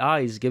shape of the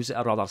eyes gives it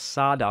a rather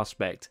sad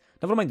aspect.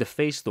 Never mind the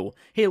face though.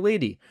 Hey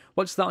lady,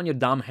 what's that on your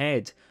damn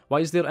head?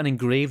 Why is there an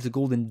engraved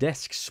golden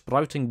disc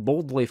sprouting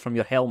boldly from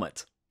your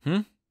helmet?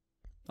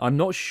 I'm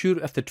not sure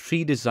if the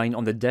tree design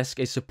on the disc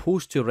is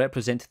supposed to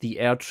represent the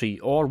Erd Tree,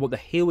 or what the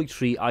Halig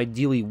Tree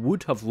ideally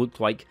would have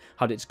looked like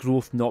had its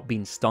growth not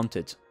been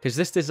stunted. Because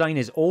this design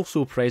is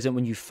also present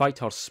when you fight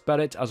her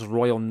spirit as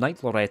Royal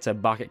Knight Loretta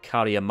back at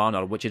Caria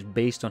Manor, which is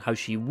based on how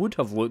she would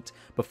have looked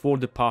before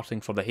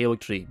departing for the Halig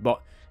Tree,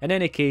 but in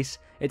any case,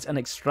 it's an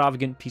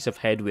extravagant piece of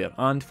headwear,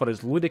 and for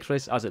as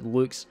ludicrous as it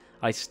looks,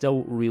 I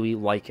still really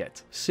like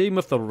it. Same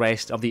with the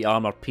rest of the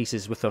armour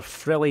pieces with their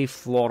frilly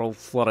floral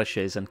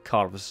flourishes and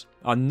curves.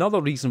 Another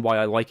reason why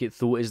I like it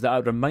though is that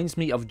it reminds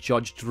me of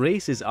Judge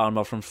Drace's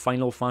armour from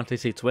Final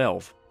Fantasy XII.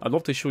 I'd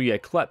love to show you a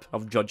clip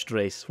of Judge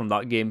Drace from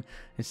that game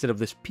instead of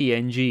this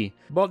PNG,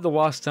 but the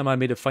last time I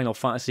made a Final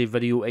Fantasy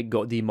video it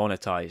got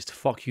demonetised.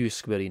 Fuck you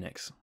Square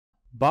Enix.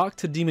 Back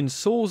to Demon's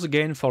Souls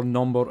again for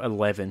number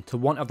 11, to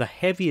one of the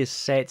heaviest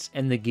sets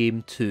in the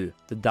game too,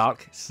 the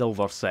Dark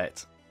Silver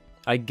Set.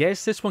 I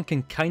guess this one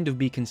can kind of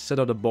be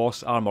considered a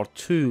boss armour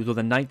too, though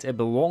the knight it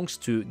belongs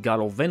to,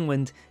 Garl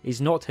Vinland,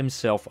 is not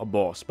himself a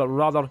boss, but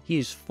rather he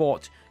is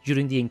fought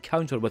during the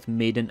encounter with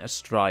Maiden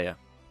Astraea.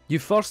 You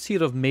first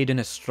hear of Maiden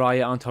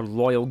Astraea and her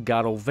loyal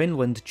Garl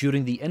Vinland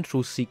during the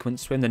intro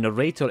sequence when the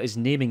narrator is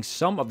naming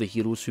some of the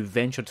heroes who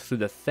ventured through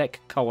the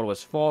thick,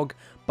 colourless fog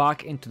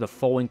back into the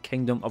fallen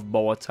kingdom of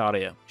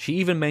Boletaria. She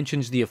even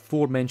mentions the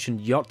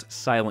aforementioned Yurt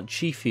Silent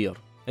Chief here.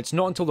 It's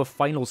not until the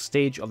final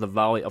stage of the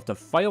Valley of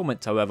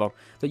Defilement, however,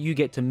 that you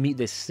get to meet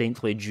this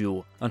saintly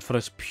duo, and for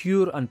as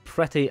pure and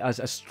pretty as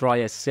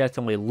Astraea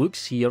certainly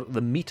looks here,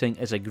 the meeting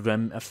is a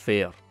grim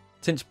affair.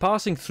 Since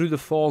passing through the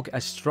fog,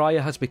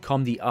 Astraea has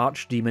become the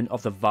archdemon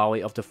of the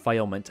Valley of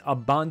Defilement,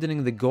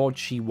 abandoning the god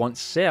she once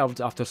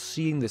served after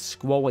seeing the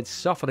squalid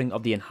suffering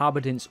of the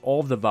inhabitants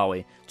of the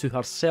valley to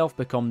herself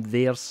become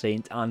their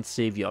saint and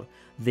saviour,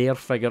 their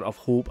figure of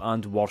hope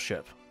and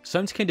worship.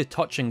 Sounds kinda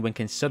touching when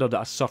considered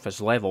at a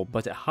surface level,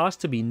 but it has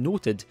to be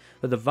noted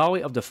that the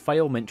Valley of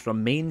Defilement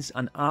remains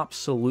an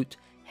absolute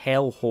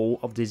hellhole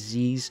of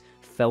disease,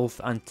 filth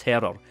and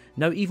terror,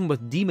 now even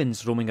with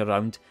demons roaming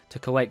around to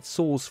collect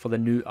souls for the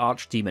new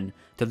archdemon,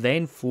 to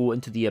then flow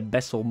into the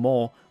abyssal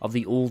maw of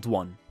the old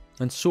one.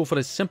 And so for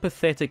as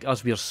sympathetic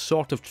as we're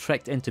sort of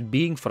tricked into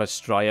being for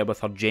Astraea with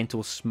her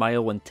gentle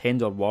smile and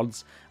tender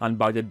words, and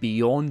by the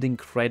beyond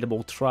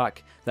incredible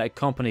track that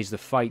accompanies the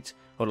fight,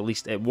 or at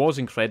least it was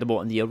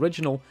incredible in the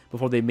original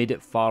before they made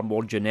it far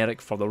more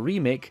generic for the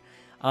remake,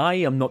 I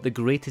am not the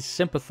greatest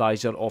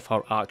sympathiser of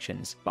her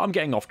actions, but I'm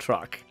getting off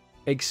track.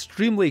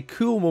 Extremely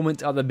cool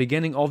moment at the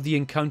beginning of the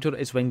encounter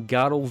is when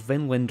Garl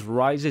Vinland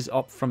rises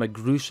up from a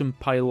gruesome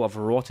pile of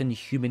rotten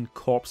human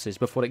corpses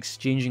before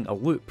exchanging a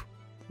loop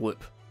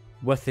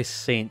with his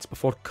saint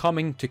before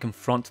coming to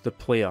confront the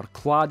player,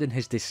 clad in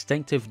his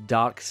distinctive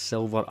dark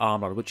silver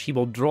armour, which he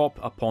will drop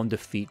upon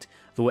defeat,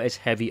 though it is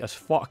heavy as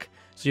fuck,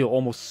 so you'll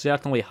almost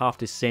certainly have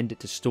to send it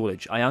to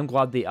storage. I am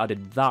glad they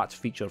added that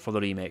feature for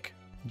the remake.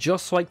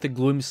 Just like the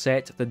Gloom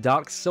set, the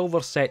Dark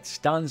Silver set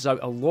stands out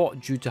a lot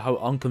due to how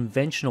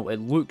unconventional it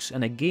looks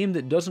in a game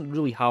that doesn't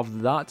really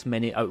have that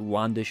many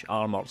outlandish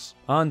armours.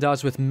 And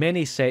as with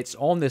many sets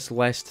on this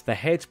list, the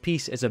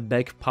headpiece is a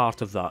big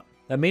part of that.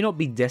 It may not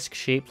be disc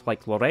shaped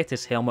like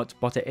Loretta's helmet,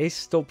 but it is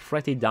still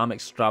pretty damn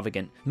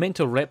extravagant, meant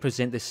to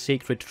represent the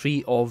sacred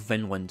tree of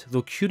Vinland,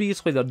 though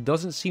curiously there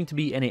doesn't seem to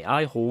be any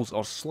eye holes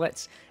or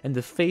slits in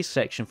the face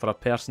section for a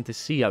person to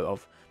see out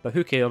of, but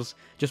who cares,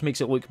 just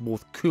makes it look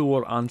both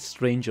cooler and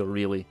stranger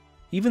really.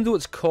 Even though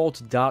it's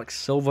called dark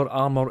silver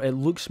armour, it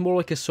looks more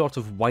like a sort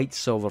of white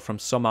silver from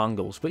some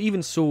angles, but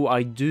even so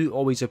I do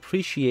always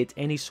appreciate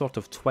any sort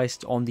of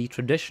twist on the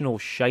traditional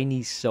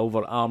shiny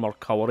silver armour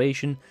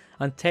coloration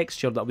and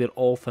texture that we're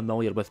all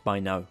familiar with by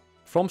now.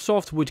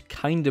 FromSoft would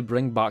kinda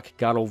bring back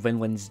Garl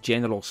Vinland's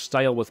general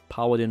style with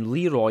Paladin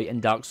Leroy in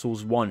Dark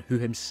Souls 1, who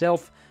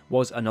himself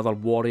was another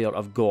warrior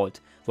of God,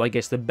 though I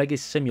guess the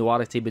biggest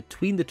similarity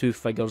between the two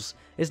figures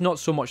is not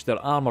so much their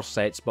armour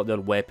sets but their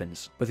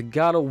weapons, with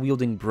Garl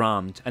wielding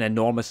Bramd, an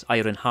enormous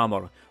iron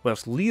hammer,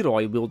 whilst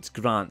Leroy wields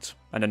Grant,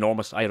 an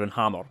enormous iron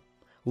hammer.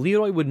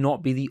 Leroy would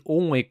not be the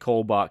only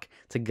callback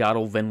to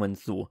Garl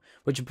Vinland though,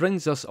 which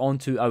brings us on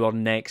to our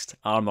next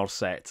armour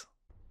set.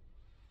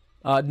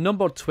 At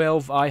number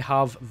 12 I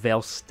have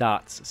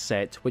Velstadt's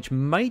set, which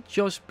might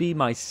just be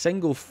my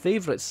single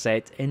favourite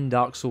set in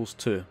Dark Souls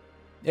 2.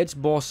 It's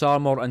boss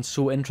armour, and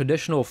so in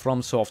traditional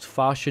FromSoft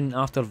fashion,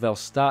 after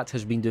Velstadt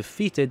has been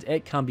defeated,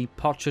 it can be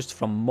purchased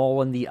from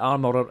Mollin the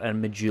Armourer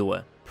in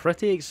Majula.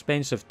 Pretty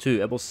expensive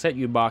too, it will set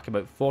you back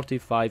about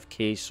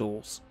 45k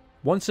souls.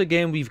 Once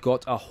again we've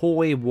got a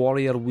holy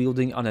warrior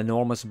wielding an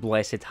enormous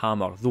blessed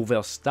hammer, though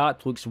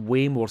Velstadt looks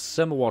way more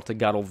similar to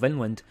Garl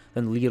Vinland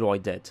than Leroy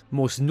did,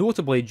 most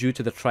notably due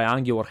to the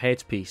triangular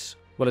headpiece.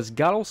 Whereas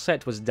Garl's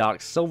set was dark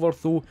silver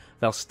though,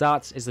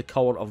 Velstadt's is the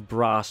colour of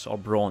brass or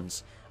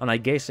bronze, and I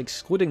guess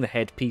excluding the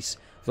headpiece,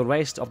 the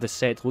rest of the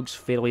set looks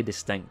fairly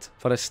distinct.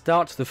 For a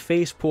start, the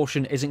face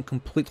portion isn't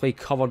completely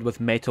covered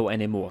with metal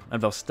anymore,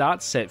 and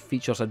Velstadt's set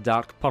features a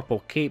dark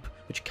purple cape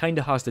which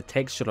kinda has the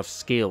texture of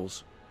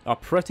scales. A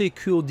pretty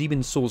cool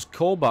Demon Souls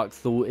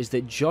callback though is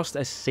that just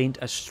as Saint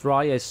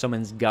Astraea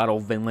summons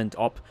Garl Vinland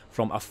up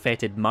from a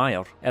fetid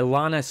mire,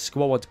 Ilana's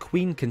Squalid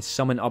Queen can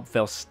summon up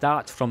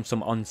Velstadt from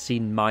some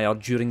unseen mire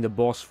during the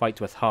boss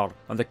fight with her,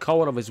 and the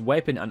colour of his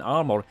weapon and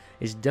armour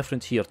is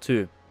different here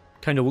too.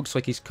 Kinda looks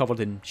like he's covered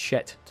in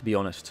shit, to be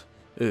honest.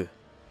 Ooh.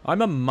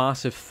 I'm a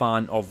massive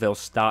fan of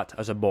Velstadt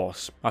as a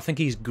boss. I think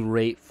he's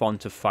great fun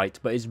to fight,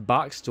 but his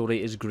backstory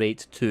is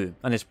great too,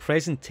 and his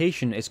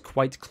presentation is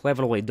quite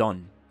cleverly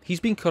done. He's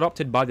been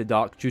corrupted by the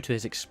dark due to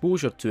his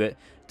exposure to it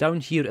down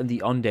here in the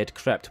Undead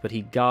Crypt where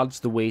he guards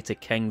the way to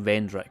King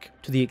Vendrick,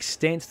 to the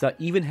extent that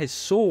even his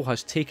soul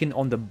has taken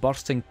on the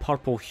bursting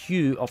purple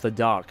hue of the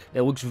dark.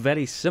 It looks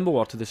very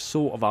similar to the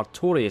soul of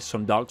Artorias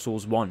from Dark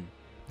Souls 1.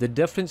 The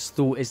difference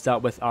though is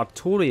that with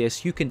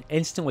Artorias you can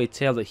instantly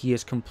tell that he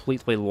has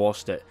completely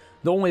lost it,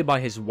 not only by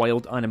his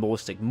wild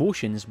animalistic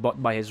motions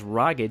but by his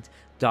ragged,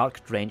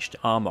 dark drenched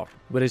armour,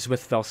 whereas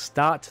with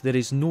Velstadt there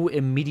is no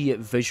immediate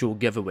visual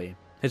giveaway.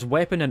 His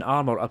weapon and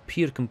armour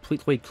appear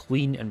completely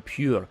clean and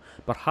pure,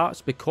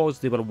 perhaps because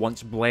they were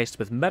once blessed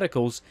with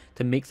miracles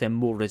to make them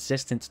more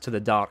resistant to the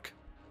dark.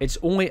 It's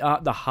only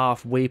at the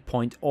halfway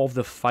point of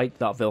the fight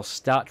that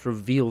Velstadt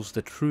reveals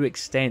the true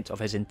extent of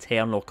his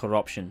internal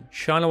corruption,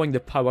 channeling the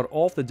power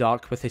of the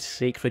dark with his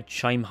sacred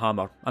chime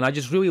hammer, and I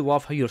just really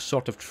love how you're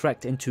sort of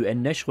tricked into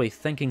initially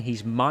thinking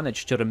he's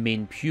managed to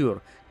remain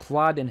pure,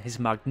 clad in his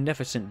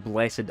magnificent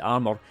blessed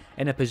armour,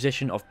 in a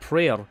position of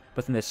prayer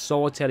within the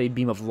solitary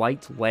beam of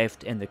light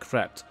left in the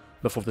crypt,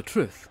 before the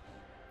truth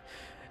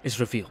is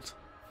revealed.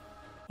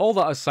 All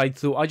that aside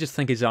though, I just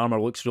think his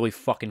armour looks really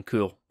fucking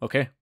cool,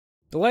 okay?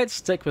 Let's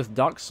stick with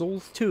Dark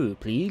Souls 2,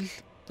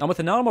 please. And with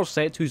an armour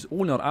set whose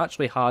owner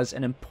actually has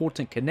an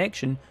important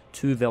connection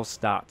to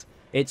Velstadt.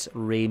 It's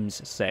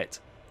Raime's set.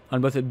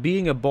 And with it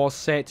being a boss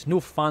set, no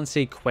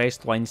fancy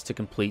quest lines to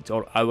complete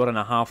or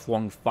hour-and-a-half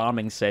long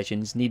farming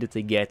sessions needed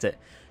to get it.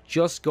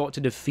 Just got to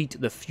defeat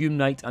the Fume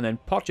Knight and then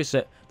purchase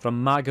it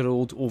from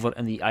Magarold over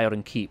in the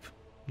Iron Keep.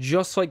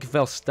 Just like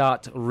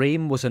Velstadt,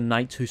 Raime was a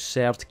knight who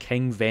served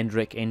King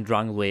Vendrick in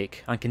Drang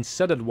Lake and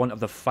considered one of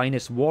the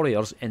finest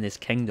warriors in his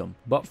kingdom.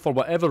 But for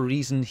whatever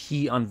reason,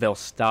 he and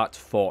Velstadt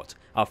fought,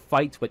 a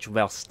fight which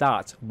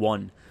Velstadt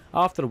won,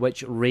 after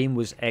which Raime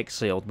was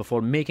exiled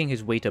before making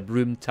his way to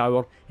Broom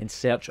Tower in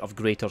search of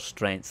greater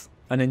strength.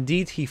 And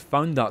indeed he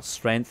found that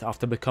strength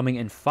after becoming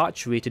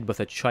infatuated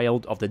with a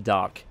child of the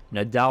dark,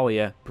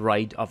 Nadalia,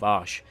 Bride of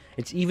Ash.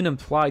 It's even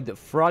implied that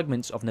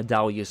fragments of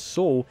Nadalia's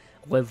soul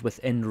live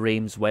within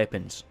Raime's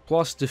weapons.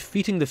 Plus,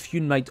 defeating the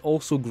Fume Knight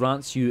also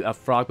grants you a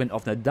fragment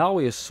of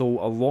Nadalia's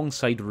soul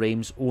alongside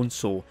Raime's own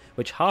soul,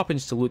 which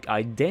happens to look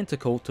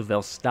identical to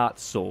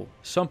Velstadt's soul.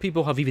 Some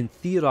people have even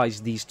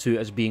theorised these two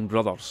as being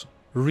brothers.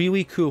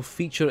 Really cool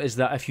feature is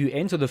that if you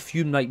enter the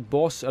Fume Knight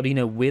boss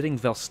arena wearing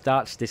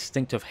Velstadt's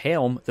distinctive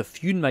helm, the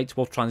Fume Knight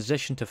will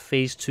transition to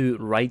phase 2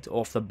 right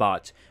off the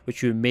bat,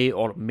 which you may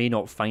or may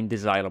not find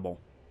desirable.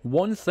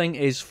 One thing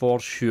is for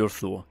sure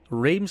though,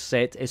 Raime's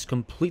set is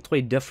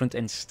completely different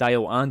in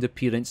style and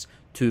appearance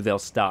to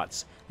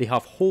Velstadt's. They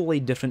have wholly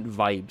different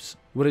vibes.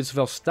 Whereas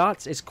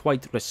Velstadt's is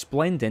quite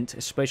resplendent,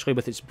 especially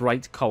with its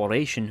bright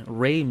coloration,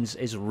 Raime's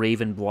is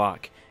raven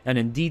black. And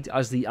indeed,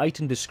 as the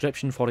item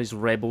description for his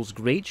Rebel's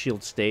Great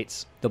Shield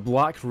states, the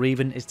Black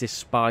Raven is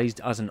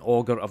despised as an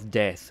augur of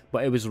death,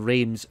 but it was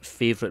Raime's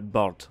favourite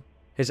bird.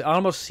 His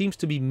armour seems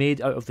to be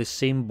made out of the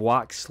same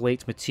black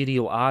slate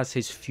material as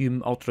his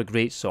Fume Ultra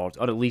Greatsword,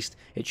 or at least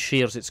it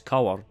shares its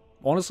colour.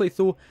 Honestly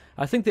though,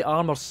 I think the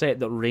armour set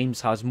that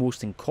Raime's has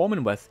most in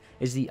common with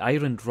is the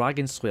Iron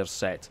Dragonslayer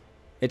set.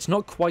 It's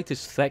not quite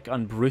as thick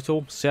and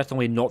brutal,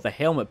 certainly not the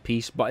helmet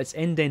piece, but its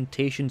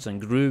indentations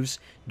and grooves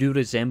do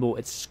resemble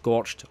its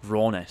scorched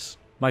rawness.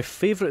 My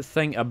favourite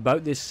thing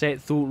about this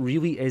set though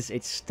really is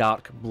its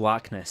stark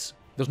blackness.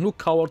 There's no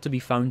colour to be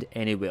found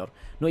anywhere,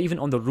 not even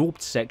on the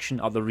robed section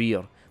at the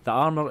rear. The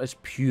armour is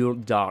pure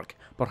dark,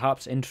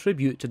 perhaps in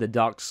tribute to the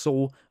dark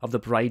soul of the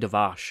Bride of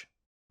Ash.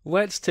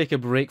 Let's take a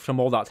break from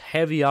all that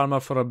heavy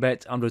armour for a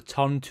bit and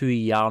return to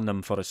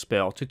Yharnam for a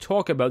spell to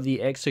talk about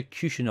the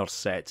Executioner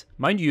set.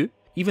 Mind you,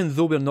 even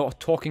though we're not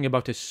talking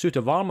about a suit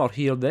of armour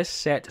here, this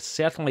set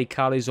certainly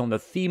carries on the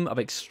theme of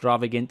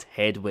extravagant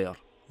headwear.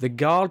 The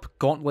garb,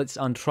 gauntlets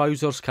and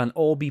trousers can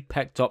all be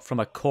picked up from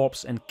a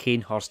corpse in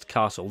Cainhurst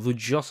Castle, though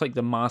just like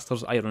the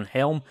Master's Iron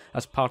Helm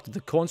as part of the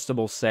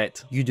Constable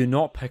set, you do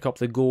not pick up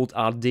the gold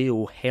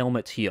Ardeo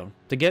helmet here.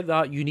 To get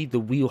that you need the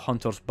Wheel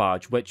Hunter's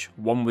badge, which,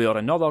 one way or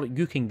another,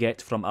 you can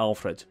get from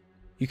Alfred.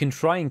 You can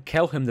try and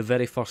kill him the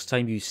very first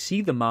time you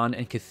see the man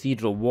in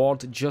Cathedral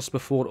Ward just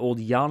before Old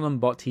Yharnam,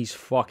 but he's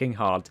fucking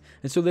hard,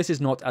 and so this is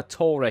not at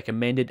all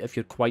recommended if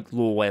you're quite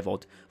low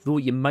leveled, though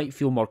you might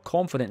feel more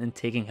confident in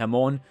taking him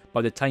on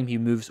by the time he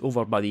moves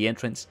over by the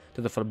entrance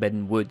to the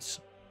Forbidden Woods.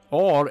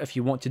 Or, if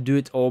you want to do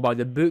it all by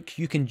the book,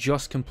 you can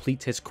just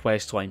complete his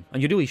questline,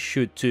 and you really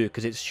should too,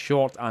 because it's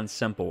short and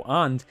simple,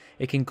 and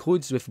it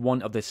concludes with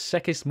one of the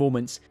sickest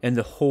moments in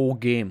the whole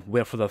game,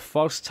 where for the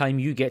first time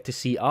you get to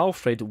see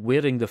Alfred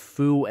wearing the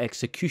full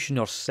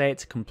Executioner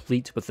set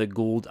complete with the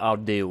gold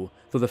Ardeo,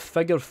 though the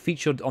figure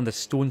featured on the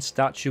stone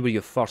statue where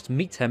you first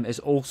meet him is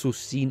also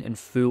seen in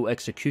full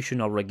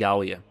Executioner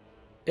regalia.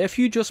 If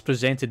you just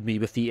presented me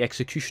with the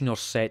Executioner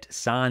set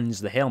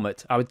sans the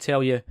helmet, I would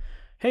tell you,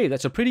 hey,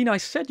 that's a pretty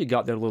nice set you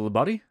got there, little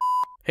buddy.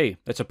 Hey,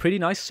 that's a pretty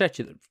nice set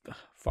you...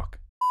 Fuck.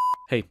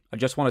 Hey, I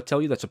just want to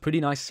tell you that's a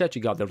pretty nice set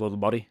you got there, little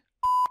buddy.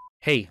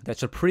 Hey,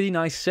 that's a pretty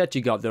nice set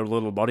you got there,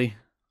 little buddy.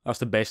 That's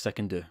the best I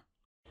can do.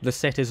 The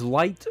set is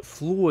light,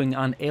 flowing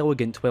and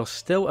elegant while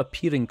still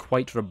appearing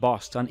quite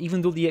robust, and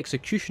even though the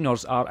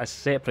Executioners are a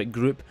separate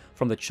group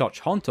from the Church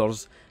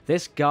Hunters,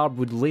 this garb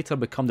would later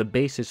become the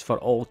basis for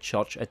all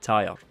Church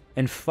attire.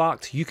 In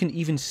fact, you can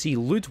even see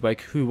Ludwig,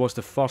 who was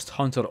the first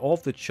hunter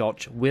of the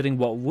church, wearing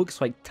what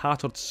looks like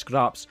tattered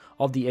scraps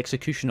of the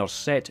Executioner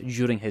set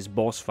during his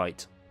boss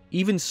fight.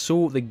 Even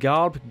so, the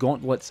garb,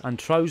 gauntlets and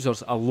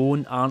trousers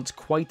alone aren't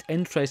quite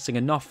interesting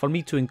enough for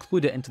me to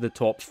include it into the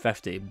top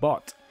 50,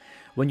 but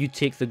when you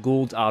take the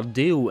gold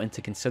Ardeo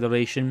into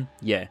consideration,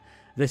 yeah,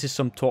 this is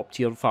some top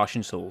tier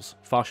fashion souls,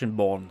 fashion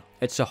born.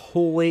 It's a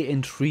wholly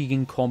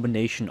intriguing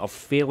combination of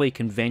fairly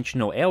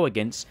conventional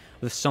elegance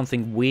with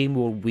something way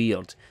more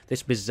weird,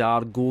 this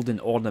bizarre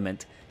golden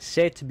ornament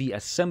said to be a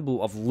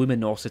symbol of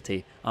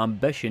luminosity,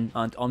 ambition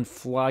and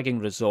unflagging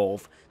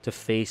resolve to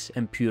face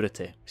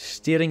impurity.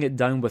 Staring it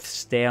down with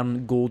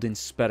stern golden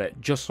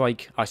spirit, just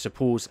like, I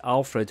suppose,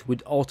 Alfred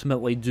would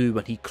ultimately do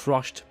when he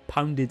crushed,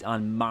 pounded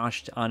and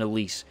mashed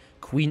Annalise,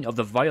 Queen of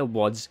the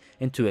Vilebloods,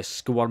 into a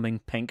squirming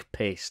pink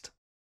paste.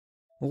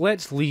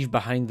 Let's leave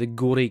behind the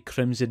gory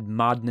crimson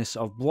madness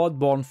of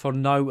Bloodborne for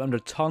now and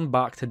return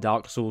back to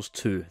Dark Souls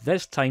 2,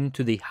 this time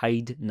to the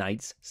Heide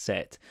Knight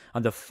Set,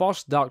 and the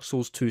first Dark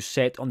Souls 2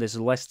 set on this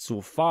list so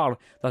far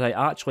that I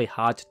actually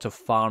had to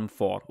farm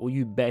for. Oh,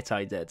 you bet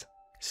I did.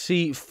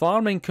 See,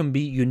 farming can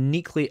be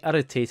uniquely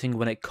irritating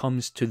when it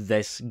comes to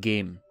this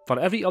game. For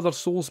every other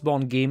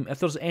Soulsborne game, if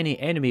there's any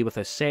enemy with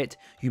a set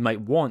you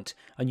might want,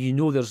 and you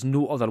know there's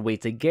no other way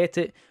to get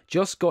it,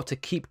 just got to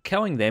keep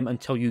killing them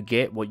until you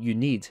get what you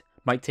need.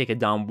 Might take a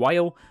damn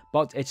while,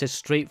 but it's a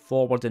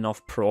straightforward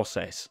enough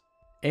process.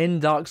 In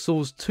Dark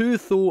Souls 2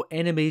 though,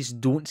 enemies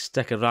don't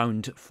stick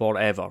around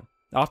forever.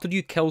 After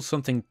you kill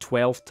something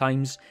 12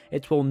 times,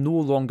 it will no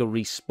longer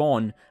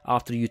respawn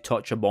after you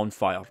touch a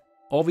bonfire.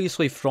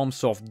 Obviously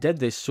FromSoft did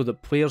this so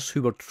that players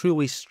who were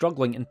truly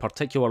struggling in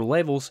particular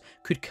levels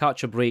could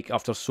catch a break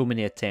after so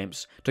many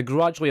attempts, to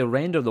gradually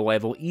render the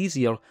level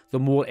easier the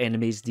more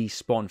enemies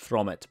despawn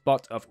from it.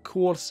 But of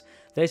course,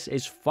 this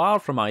is far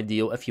from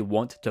ideal if you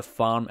want to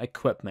farm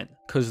equipment,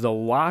 cause the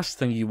last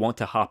thing you want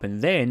to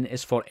happen then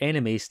is for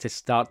enemies to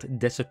start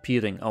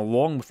disappearing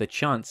along with the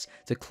chance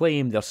to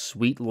claim their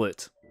sweet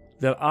loot.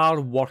 There are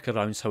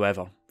workarounds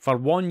however. For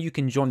one, you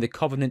can join the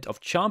Covenant of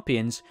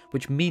Champions,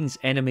 which means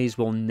enemies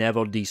will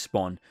never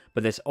despawn,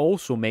 but this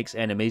also makes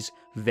enemies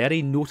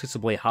very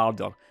noticeably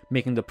harder,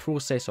 making the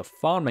process of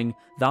farming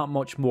that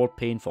much more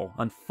painful,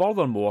 and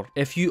furthermore,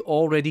 if you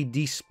already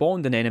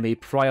despawned an enemy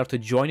prior to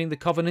joining the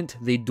Covenant,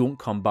 they don't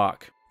come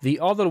back. The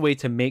other way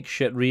to make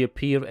shit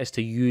reappear is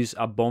to use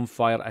a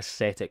bonfire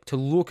aesthetic to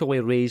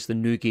locally raise the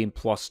New Game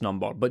Plus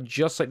number, but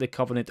just like the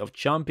Covenant of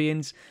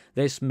Champions,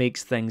 this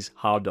makes things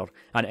harder,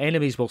 and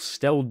enemies will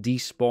still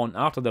despawn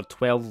after their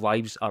 12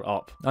 lives are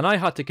up. And I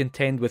had to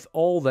contend with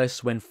all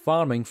this when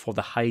farming for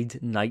the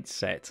Heide Knight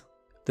set.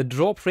 The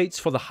drop rates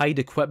for the Heide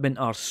equipment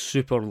are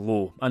super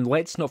low, and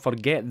let's not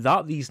forget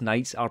that these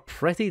knights are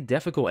pretty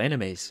difficult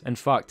enemies. In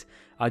fact,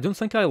 I don't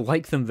think I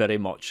like them very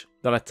much.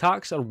 Their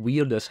attacks are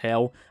weird as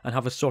hell and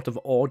have a sort of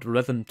odd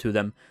rhythm to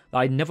them that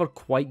I never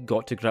quite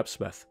got to grips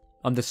with.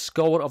 And the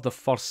Scholar of the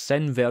First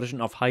Sin version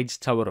of Heide's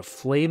Tower of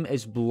Flame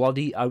is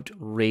bloody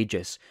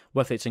outrageous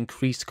with its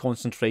increased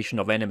concentration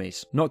of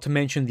enemies. Not to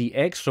mention the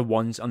extra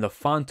ones and the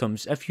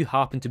phantoms if you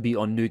happen to be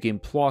on New Game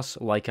Plus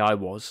like I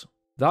was.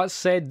 That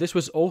said, this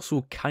was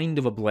also kind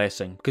of a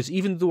blessing, because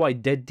even though I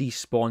did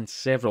despawn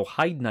several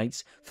Heide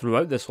Knights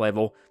throughout this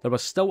level, there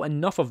was still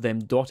enough of them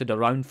dotted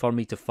around for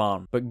me to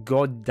farm, but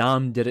god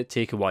damn did it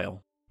take a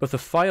while. With the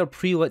Fire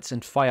Prelates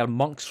and Fire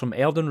Monks from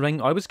Elden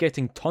Ring, I was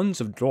getting tons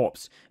of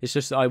drops. It's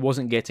just that I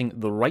wasn't getting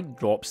the right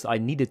drops that I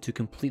needed to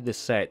complete the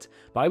set,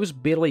 but I was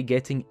barely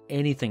getting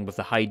anything with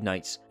the Heide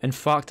Knights. In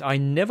fact, I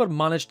never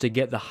managed to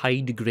get the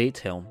Heide Great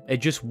Helm. It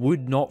just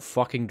would not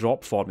fucking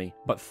drop for me,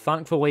 but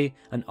thankfully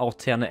an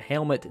alternate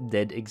helmet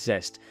did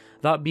exist.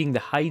 That being the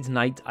Heide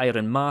Knight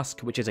Iron Mask,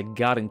 which is a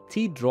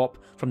guaranteed drop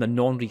from the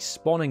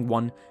non-respawning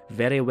one,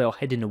 very well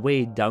hidden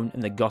away down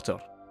in the gutter.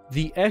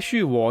 The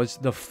issue was,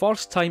 the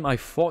first time I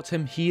fought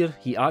him here,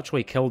 he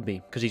actually killed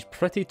me, because he's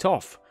pretty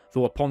tough,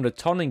 though upon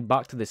returning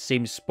back to the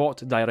same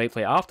spot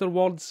directly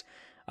afterwards,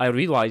 I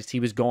realised he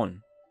was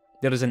gone.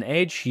 There is an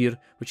edge here,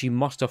 which he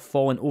must have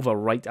fallen over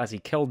right as he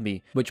killed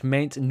me, which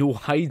meant no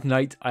Heide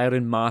Knight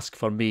Iron Mask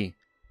for me.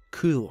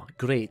 Cool,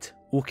 great,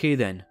 okay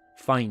then,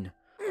 fine.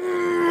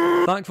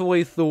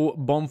 Thankfully though,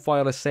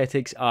 bonfire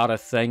ascetics are a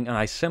thing, and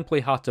I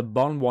simply had to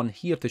burn one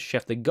here to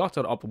shift the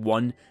gutter up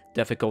one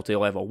difficulty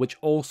level, which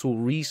also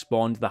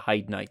respawned the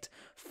Heide Knight,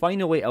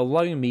 finally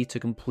allowing me to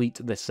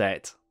complete the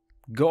set.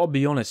 Gotta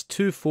be honest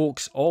too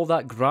folks, all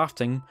that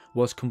grafting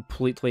was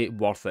completely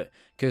worth it,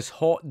 cause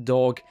hot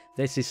dog,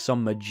 this is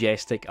some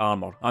majestic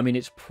armour. I mean,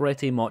 it's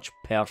pretty much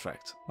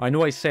perfect. I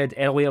know I said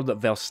earlier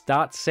that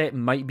Velstadt set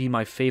might be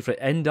my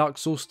favourite in Dark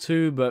Souls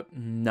 2, but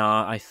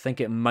nah, I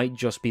think it might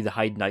just be the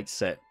Heide Knight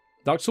set.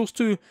 Dark Souls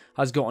 2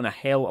 has gotten a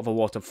hell of a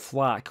lot of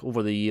flack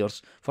over the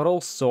years for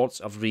all sorts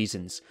of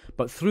reasons,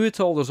 but through it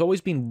all there's always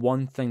been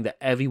one thing that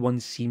everyone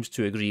seems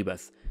to agree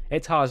with.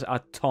 It has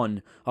a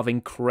ton of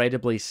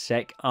incredibly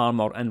sick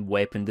armour and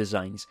weapon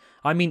designs.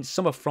 I mean,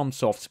 some of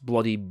FromSoft's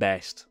bloody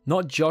best.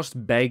 Not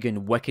just big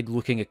and wicked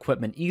looking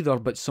equipment either,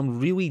 but some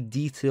really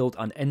detailed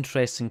and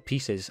interesting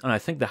pieces, and I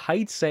think the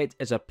Heide set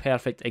is a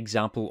perfect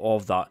example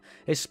of that,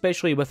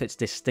 especially with its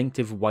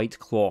distinctive white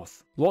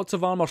cloth. Lots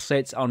of armour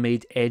sets are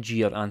made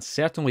edgier and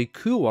certainly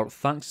cooler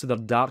thanks to their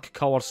dark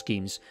colour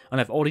schemes, and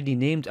I've already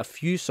named a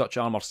few such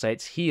armour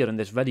sets here in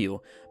this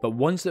video, but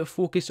ones that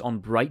focus on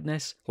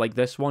brightness, like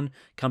this one,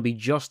 can be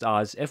just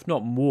as, if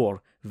not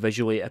more,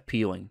 visually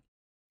appealing.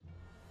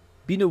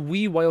 Been a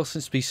wee while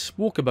since we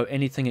spoke about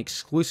anything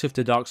exclusive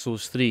to Dark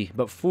Souls 3,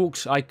 but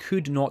folks, I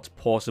could not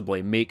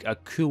possibly make a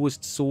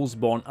coolest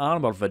Soulsborne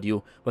Armour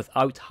video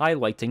without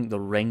highlighting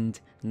the Ringed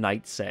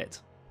Knight set.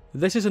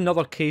 This is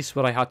another case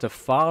where I had to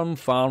farm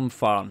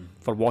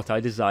for what I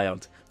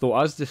desired, though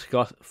as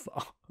discussed,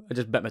 I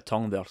just bit my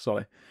tongue there,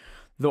 sorry.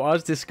 Though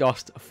as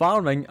discussed,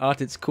 farming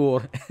at its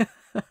core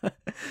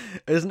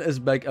isn't as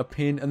big a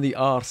pain in the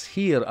arse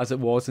here as it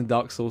was in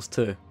Dark Souls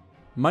 2.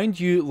 Mind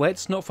you,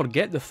 let's not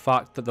forget the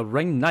fact that the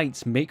Ringed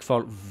Knights make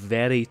for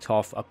very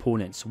tough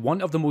opponents,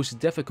 one of the most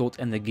difficult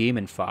in the game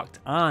in fact,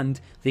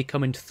 and they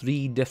come in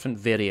 3 different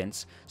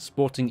variants,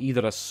 sporting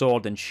either a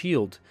sword and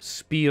shield,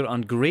 spear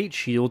and great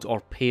shield,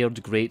 or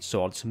paired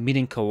greatswords,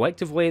 meaning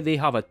collectively they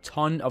have a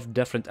ton of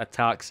different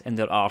attacks in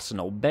their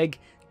arsenal, big,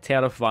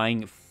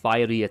 terrifying,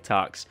 fiery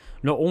attacks,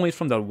 not only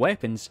from their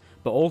weapons,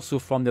 but also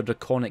from their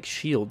draconic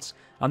shields,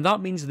 and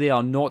that means they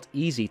are not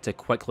easy to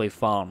quickly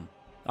farm.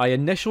 I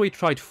initially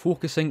tried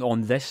focusing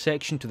on this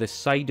section to the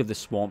side of the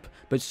swamp,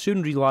 but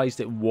soon realised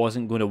it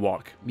wasn't going to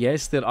work.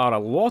 Yes, there are a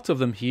lot of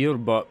them here,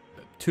 but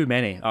too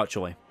many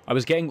actually. I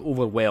was getting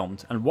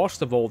overwhelmed, and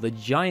worst of all, the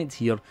giant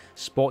here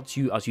spots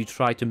you as you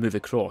try to move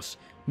across,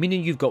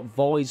 meaning you've got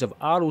volleys of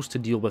arrows to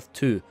deal with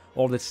too,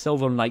 or the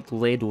Silver Knight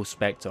Ledo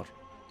Spectre.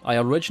 I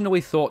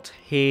originally thought,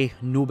 hey,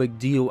 no big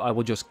deal, I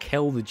will just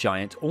kill the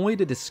giant, only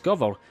to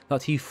discover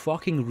that he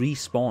fucking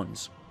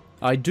respawns.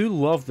 I do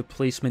love the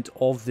placement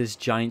of this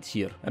giant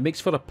here. It makes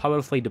for a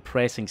powerfully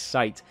depressing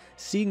sight,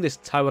 seeing this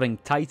towering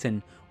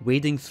titan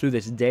wading through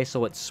this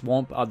desolate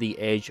swamp at the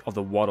edge of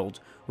the world,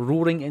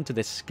 roaring into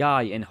the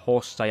sky in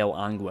hostile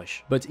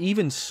anguish. But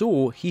even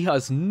so, he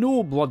has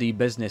no bloody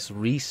business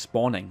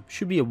respawning.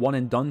 Should be a one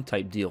and done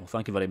type deal,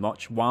 thank you very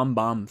much. Wham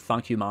bam,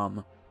 thank you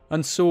ma'am.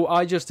 And so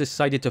I just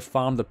decided to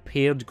farm the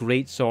paired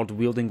greatsword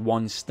wielding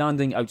one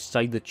standing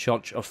outside the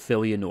Church of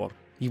Filianor.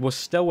 He was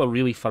still a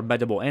really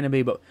formidable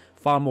enemy, but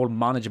far more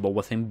manageable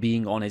with him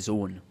being on his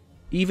own.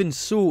 Even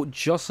so,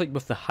 just like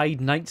with the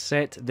Heide Knight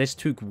set, this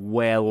took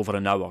well over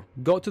an hour.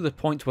 Got to the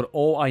point where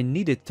all I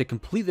needed to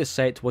complete the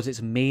set was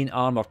its main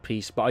armour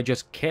piece, but I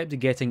just kept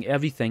getting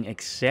everything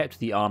except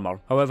the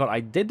armour. However, I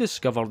did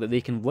discover that they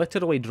can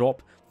literally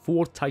drop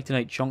 4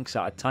 Titanite chunks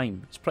at a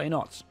time. It's pretty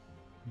nuts.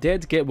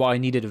 Did get what I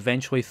needed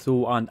eventually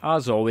though, and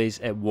as always,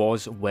 it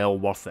was well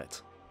worth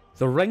it.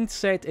 The ringed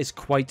set is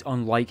quite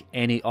unlike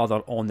any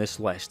other on this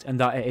list, in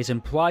that it is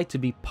implied to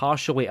be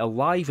partially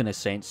alive in a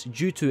sense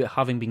due to it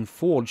having been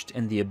forged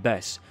in the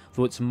Abyss,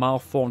 though its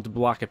malformed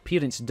black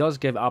appearance does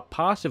give a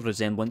passive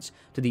resemblance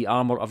to the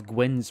armour of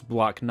Gwyn's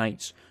Black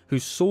Knights,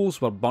 whose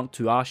souls were burnt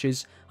to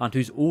ashes and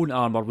whose own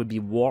armour would be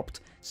warped,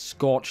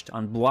 scorched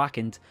and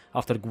blackened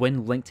after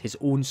Gwyn linked his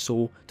own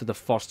soul to the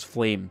First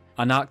Flame,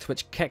 an act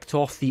which kicked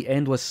off the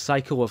endless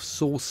cycle of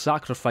soul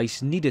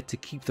sacrifice needed to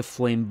keep the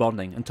flame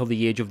burning until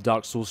the age of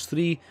Dark Souls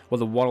 3, where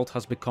the world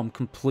has become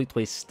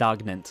completely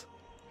stagnant.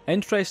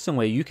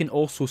 Interestingly, you can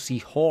also see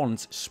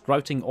horns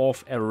sprouting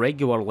off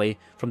irregularly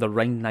from the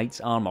Ringed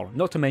Knight's armour,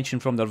 not to mention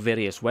from their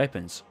various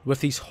weapons, with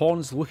these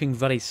horns looking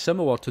very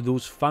similar to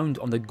those found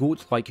on the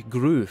goat-like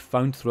grue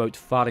found throughout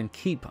Farron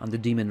Keep and the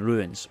Demon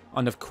Ruins.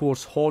 And of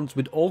course, horns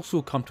would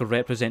also come to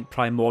represent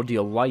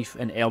primordial life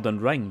in Elden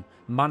Ring,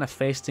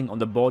 manifesting on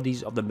the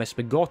bodies of the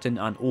misbegotten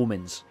and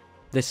omens.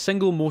 The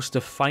single most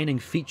defining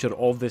feature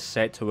of this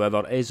set,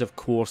 however, is of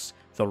course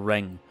the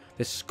ring.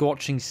 The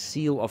scorching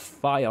seal of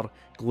fire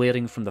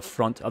glaring from the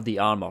front of the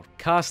armour,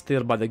 cast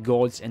there by the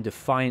gods in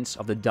defiance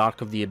of the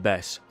dark of the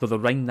Abyss, though the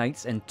Ringed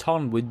Knights in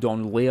turn would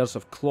don layers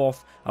of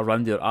cloth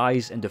around their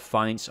eyes in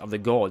defiance of the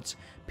gods,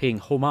 paying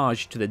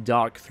homage to the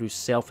dark through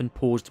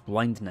self-imposed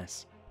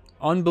blindness.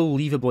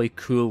 Unbelievably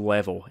cool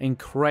level,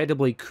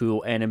 incredibly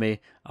cool enemy,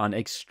 and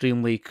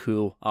extremely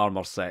cool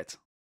armour set.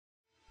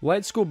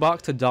 Let's go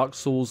back to Dark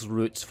Souls'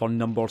 roots for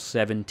number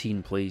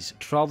 17 please,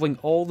 travelling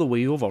all the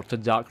way over to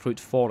Darkroot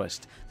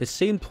Forest, the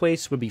same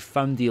place where we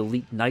found the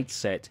Elite Knight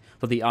set,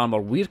 though the armour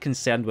we're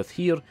concerned with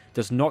here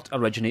does not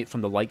originate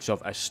from the likes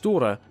of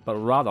Astora, but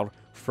rather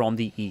from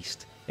the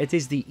East. It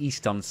is the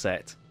Eastern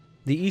Set.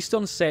 The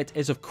Eastern Set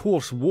is of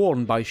course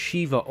worn by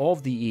Shiva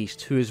of the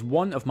East, who is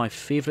one of my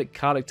favourite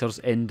characters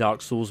in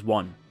Dark Souls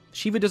 1.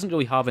 Shiva doesn't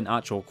really have an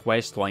actual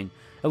questline,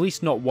 at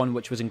least not one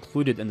which was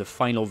included in the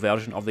final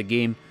version of the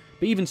game,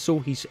 but even so,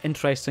 he's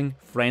interesting,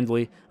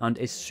 friendly, and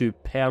is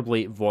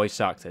superbly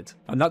voice acted.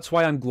 And that's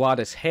why I'm glad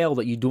as hell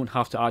that you don't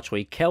have to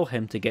actually kill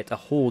him to get a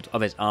hold of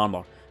his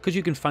armour, because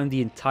you can find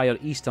the entire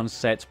Eastern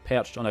Set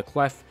perched on a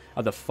cliff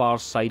at the far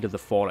side of the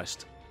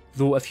forest.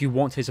 Though if you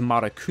want his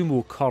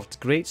Marakumo curved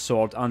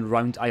greatsword and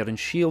round iron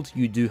shield,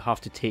 you do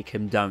have to take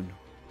him down.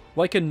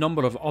 Like a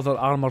number of other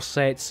armour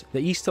sets, the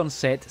Eastern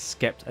Set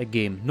skipped a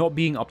game, not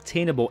being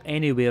obtainable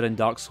anywhere in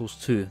Dark Souls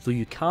 2, though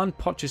you can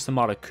purchase the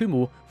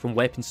Marakumo from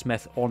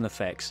Weaponsmith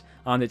Ornifex,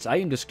 and its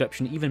item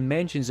description even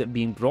mentions it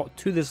being brought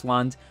to this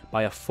land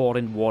by a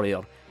foreign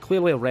warrior,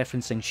 clearly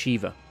referencing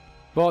Shiva.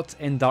 But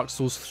in Dark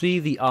Souls 3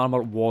 the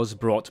armour was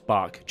brought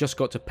back, just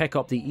got to pick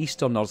up the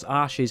Easterner's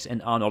ashes in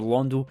Anor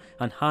Londo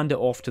and hand it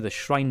off to the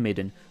Shrine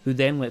Maiden, who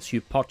then lets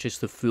you purchase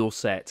the full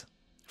set.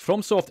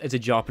 FromSoft is a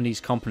Japanese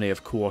company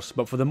of course,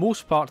 but for the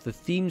most part the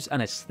themes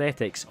and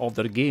aesthetics of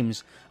their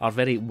games are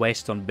very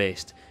western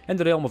based, in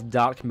the realm of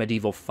dark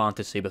medieval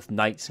fantasy with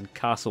knights and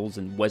castles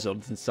and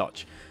wizards and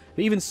such.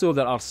 But even so,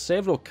 there are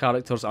several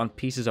characters and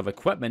pieces of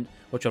equipment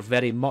which are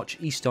very much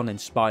Eastern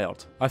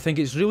inspired. I think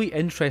it's really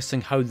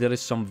interesting how there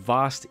is some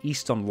vast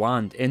Eastern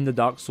land in the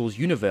Dark Souls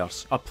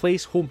universe, a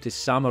place home to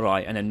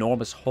samurai and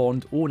enormous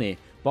horned Oni,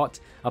 but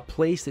a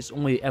place that's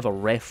only ever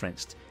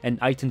referenced in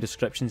item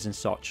descriptions and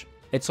such.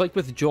 It's like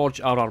with George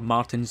R.R.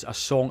 Martin's A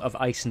Song of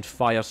Ice and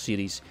Fire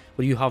series,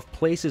 where you have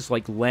places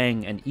like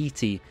Leng and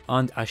Iti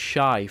and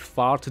Ashai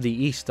far to the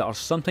east that are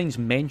sometimes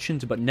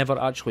mentioned but never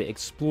actually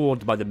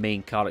explored by the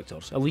main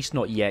characters, at least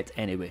not yet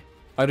anyway.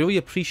 I really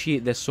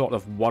appreciate this sort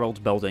of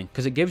world building,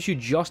 because it gives you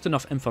just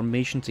enough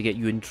information to get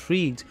you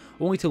intrigued,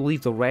 only to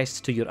leave the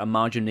rest to your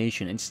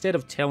imagination instead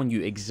of telling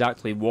you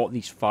exactly what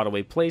these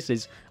faraway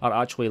places are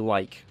actually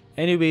like.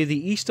 Anyway,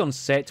 the Eastern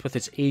Set with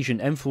its Asian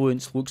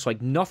influence looks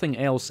like nothing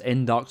else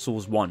in Dark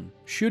Souls 1.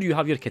 Sure, you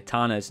have your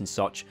katanas and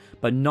such,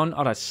 but none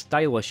are as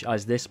stylish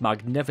as this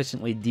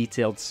magnificently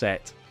detailed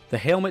set. The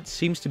helmet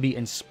seems to be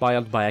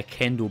inspired by a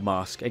kendo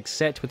mask,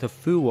 except with a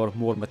fuller,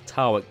 more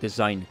metallic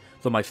design,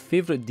 though my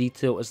favourite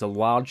detail is the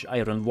large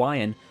iron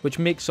lion which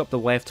makes up the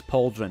left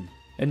pauldron.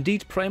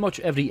 Indeed, pretty much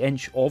every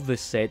inch of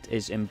this set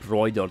is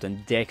embroidered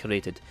and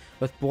decorated,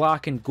 with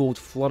black and gold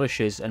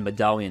flourishes and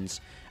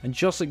medallions, and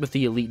just like with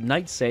the Elite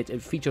Knight set,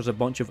 it features a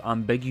bunch of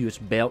ambiguous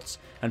belts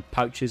and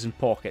pouches and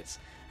pockets,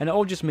 and it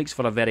all just makes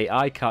for a very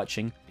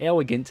eye-catching,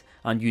 elegant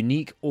and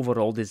unique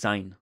overall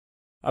design.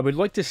 I would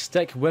like to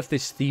stick with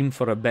this theme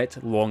for a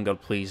bit longer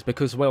please,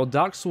 because while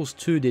Dark Souls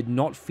 2 did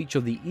not feature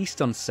the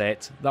Eastern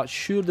Set, that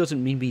sure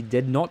doesn't mean we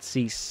did not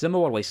see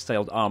similarly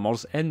styled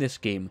armours in this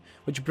game,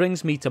 which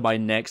brings me to my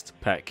next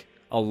pick,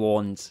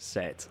 Alonne's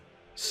set.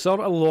 Sir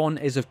Alonne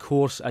is of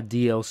course a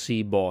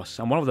DLC boss,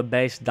 and one of the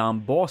best damn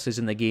bosses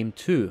in the game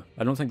too.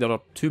 I don't think there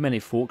are too many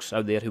folks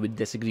out there who would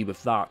disagree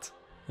with that.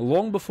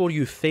 Long before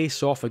you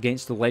face off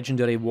against the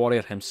legendary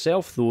warrior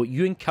himself though,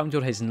 you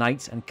encounter his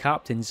knights and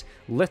captains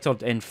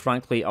littered in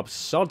frankly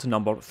absurd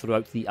number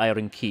throughout the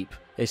Iron Keep,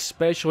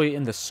 especially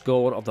in the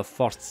Scholar of the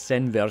First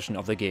Sin version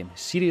of the game.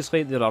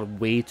 Seriously, there are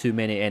way too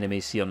many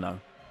enemies here now.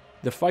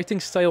 The fighting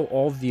style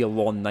of the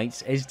Alonne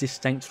Knights is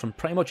distinct from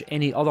pretty much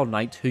any other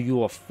knight who you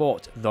will have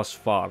fought thus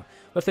far,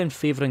 with them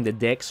favouring the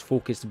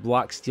dex-focused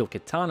black steel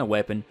katana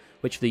weapon,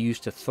 which they use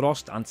to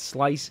thrust and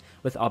slice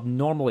with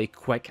abnormally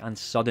quick and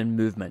sudden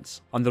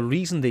movements. And the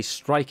reason they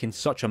strike in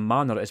such a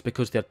manner is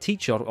because their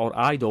teacher or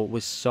idol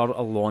was Sir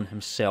Alonne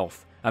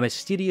himself, a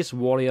mysterious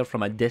warrior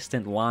from a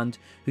distant land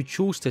who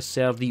chose to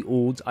serve the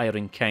old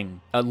Iron King,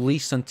 at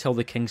least until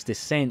the king's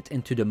descent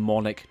into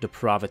demonic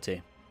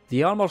depravity.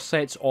 The armour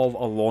sets of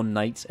Alonne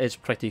Knights is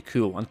pretty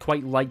cool and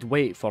quite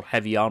lightweight for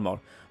heavy armour,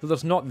 though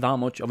there's not that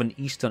much of an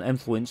Eastern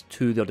influence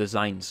to their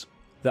designs.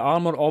 The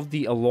armour of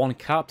the Alonne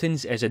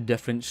captains is a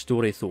different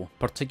story though,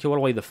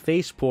 particularly the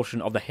face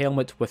portion of the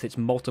helmet with its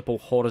multiple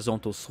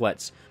horizontal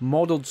slits,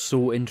 modelled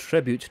so in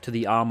tribute to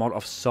the armour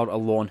of Sir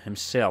Alonne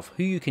himself,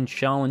 who you can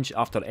challenge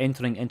after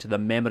entering into the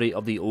memory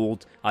of the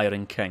old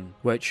Iron King,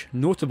 which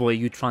notably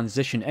you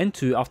transition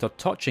into after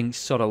touching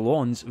Sir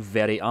Alonne's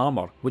very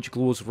armour, which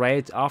glows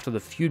red after the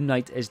Fume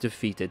Knight is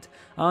defeated,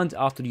 and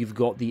after you've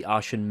got the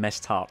Ashen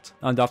Mist Heart.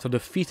 And after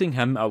defeating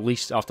him, at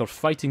least after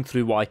fighting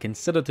through what I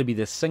consider to be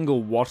the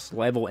single worst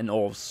level in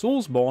all of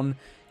Soulsborne,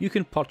 you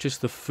can purchase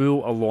the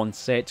full Alonne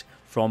set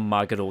from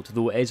Magarode,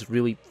 though it is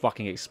really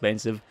fucking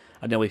expensive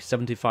at nearly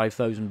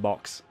 75,000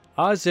 bucks.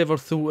 As ever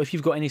though, if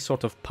you've got any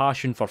sort of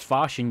passion for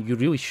fashion, you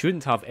really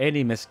shouldn't have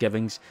any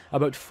misgivings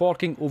about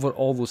forking over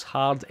all those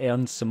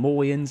hard-earned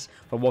simoleons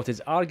for what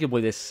is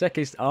arguably the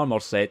sickest armour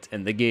set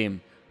in the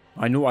game.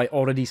 I know I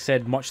already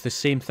said much the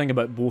same thing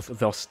about both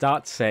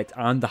Velstadt set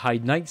and the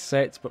Heide Knight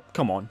set, but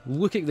come on,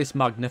 look at this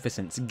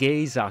magnificence,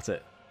 gaze at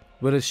it.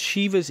 Whereas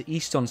Shiva's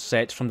Eastern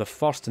set from the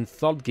first and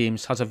third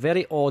games has a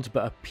very odd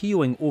but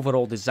appealing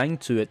overall design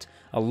to it,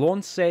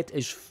 Alonne set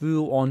is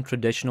full on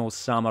traditional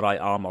samurai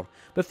armour,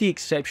 with the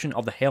exception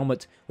of the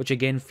helmet, which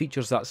again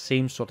features that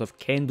same sort of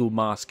kendo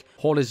mask,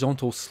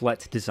 horizontal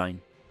slit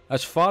design.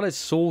 As far as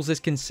Souls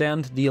is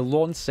concerned, the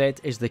Alonne set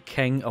is the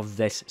king of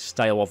this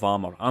style of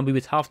armour, and we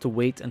would have to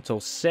wait until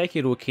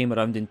Sekiro came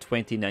around in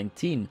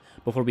 2019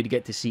 before we'd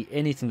get to see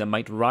anything that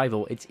might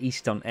rival its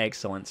Eastern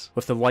excellence,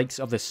 with the likes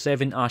of the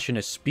 7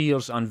 Ashen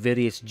Spears and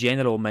various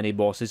general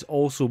mini-bosses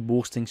also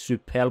boasting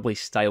superbly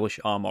stylish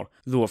armour,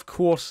 though of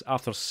course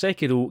after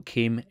Sekiro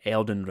came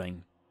Elden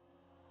Ring.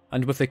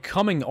 And with the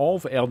coming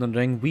of Elden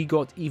Ring, we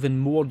got even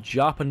more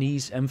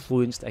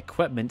Japanese-influenced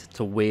equipment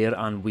to wear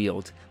and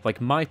wield, like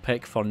my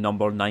pick for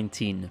number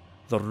 19,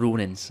 the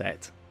Ronin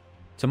Set.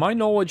 To my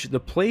knowledge, the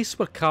place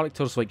where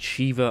characters like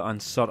Shiva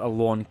and Sir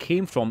Alonne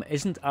came from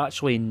isn't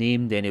actually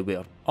named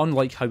anywhere,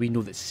 unlike how we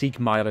know that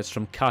Siegmeyer is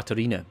from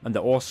Katarina, and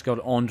that Oscar,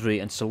 Andre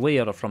and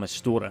Solaire are from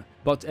Astora.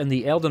 But in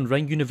the Elden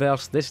Ring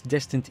universe, this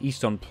distant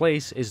eastern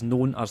place is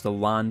known as the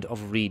Land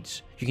of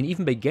Reeds. You can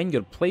even begin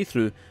your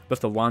playthrough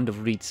with the Land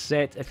of Reeds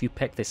set if you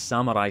pick the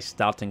Samurai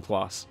starting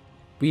class.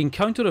 We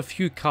encounter a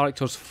few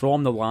characters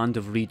from the Land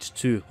of Reeds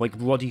too, like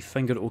Bloody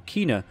Finger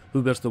Okina,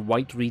 who wears the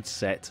White Reed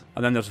set,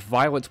 and then there's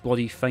Violet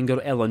Bloody Finger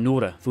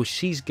Eleonora, though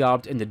she's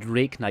garbed in the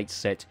Drake Knight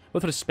set,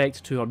 with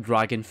respect to her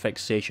dragon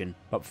fixation.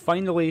 But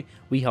finally,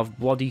 we have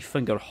Bloody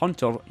Finger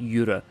Hunter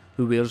Yura,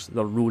 who wears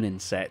the Ronin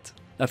set.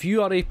 If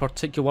you are a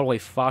particularly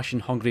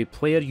fashion-hungry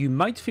player, you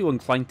might feel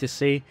inclined to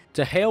say,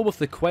 to hell with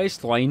the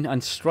questline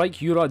and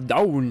strike Yura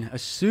down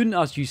as soon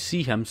as you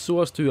see him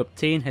so as to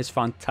obtain his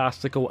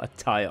fantastical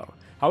attire.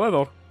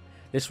 However,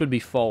 this would be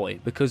folly,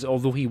 because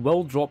although he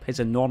will drop his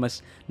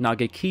enormous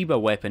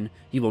Nagakiba weapon,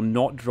 he will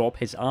not drop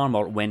his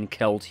armour when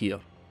killed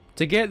here.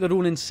 To get the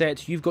Ronin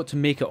set, you've got to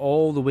make it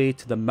all the way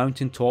to the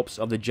mountaintops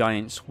of the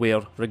Giants,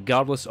 where,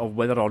 regardless of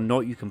whether or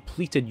not you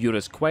completed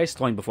Yura's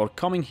questline before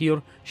coming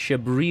here,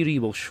 Shabriri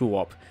will show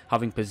up,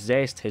 having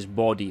possessed his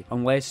body,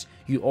 unless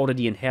you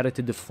already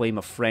inherited the Flame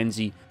of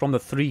Frenzy from the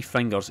Three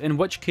Fingers, in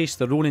which case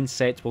the Ronin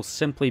set will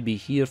simply be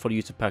here for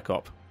you to pick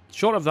up.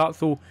 Short of that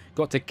though,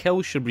 got to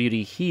kill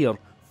Shabriri here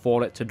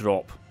for it to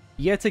drop.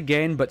 Yet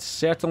again, but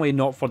certainly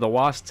not for the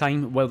last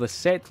time, while the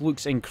set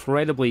looks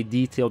incredibly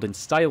detailed and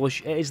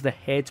stylish, it is the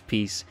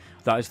headpiece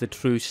that is the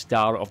true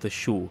star of the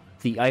show,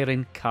 the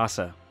Iron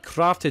Casa,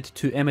 crafted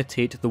to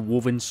imitate the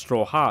woven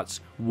straw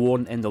hats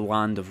worn in the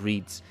Land of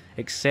Reeds,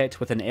 except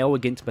with an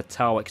elegant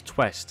metallic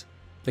twist.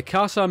 The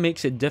Casa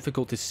makes it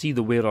difficult to see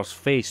the wearer's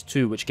face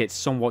too, which gets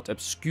somewhat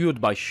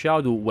obscured by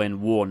shadow when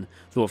worn,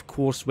 though of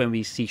course when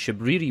we see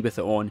Shabriri with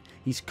it on,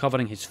 he's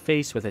covering his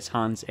face with his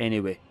hands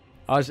anyway.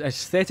 As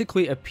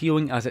aesthetically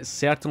appealing as it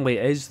certainly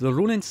is, the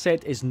Ronin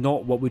set is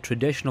not what would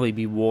traditionally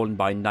be worn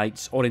by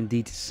knights or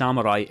indeed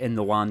samurai in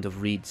the Land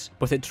of Reeds,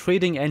 with it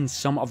trading in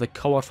some of the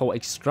colourful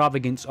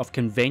extravagance of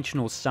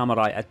conventional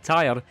samurai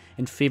attire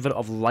in favour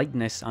of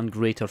lightness and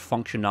greater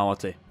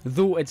functionality.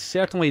 Though it's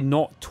certainly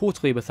not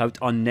totally without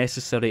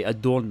unnecessary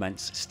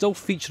adornments, still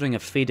featuring a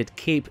faded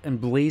cape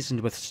emblazoned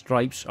with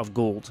stripes of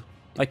gold.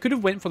 I could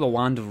have went for the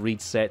Land of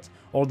Reeds set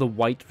or the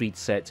White Reed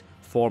set,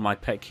 for my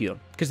pick here,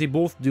 because they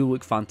both do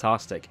look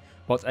fantastic.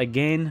 But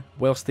again,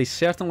 whilst they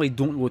certainly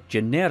don't look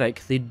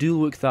generic, they do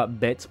look that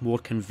bit more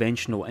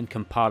conventional in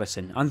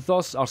comparison, and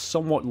thus are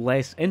somewhat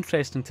less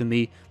interesting to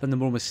me than the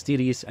more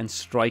mysterious and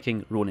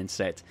striking Ronin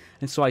set,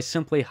 and so I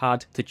simply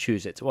had to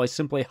choose it. Well, I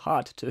simply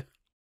had to.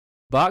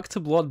 Back to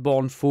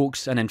Bloodborne,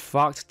 folks, and in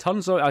fact,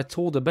 turns out I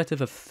told a bit of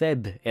a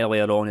fib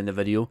earlier on in the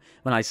video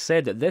when I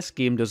said that this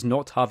game does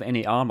not have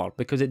any armour,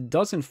 because it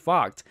does in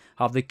fact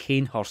have the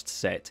Cainhurst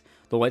set,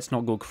 though let's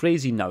not go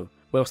crazy now.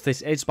 Whilst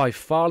this is by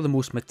far the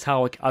most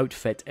metallic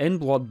outfit in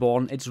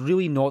Bloodborne, it's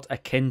really not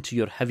akin to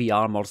your heavy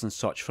armours and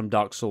such from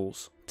Dark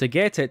Souls. To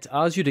get it,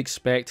 as you'd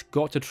expect,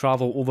 got to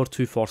travel over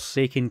to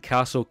Forsaken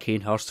Castle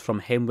Cainhurst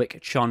from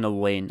Hemwick Charnel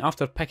Lane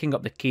after picking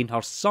up the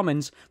Cainhurst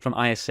summons from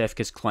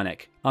Iasefka's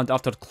clinic. And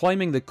after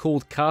climbing the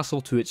cold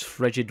castle to its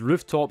frigid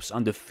rooftops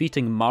and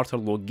defeating Martyr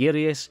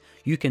Logarius,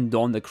 you can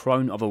don the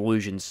Crown of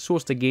Illusions so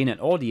as to gain an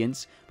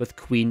audience with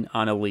Queen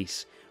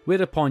Annalise,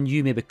 whereupon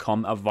you may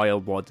become a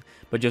Vileblood,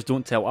 but just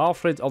don't tell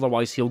Alfred,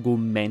 otherwise he'll go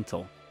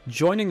mental.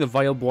 Joining the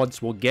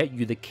Vilebloods will get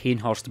you the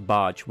Cainhurst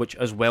badge, which,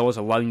 as well as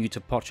allowing you to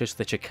purchase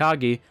the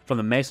Chikage from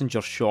the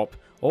messenger shop,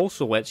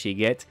 also lets you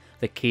get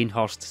the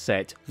Cainhurst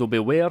set, though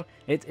beware,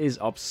 it is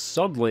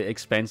absurdly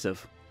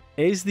expensive.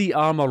 Is the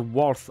armour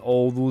worth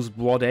all those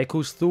blood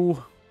echoes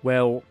though?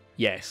 Well,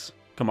 yes.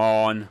 Come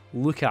on,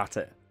 look at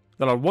it.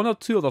 There are one or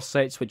two other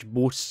sets which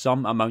boast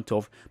some amount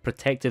of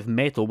protective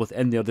metal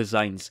within their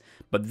designs,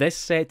 but this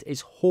set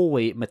is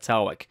wholly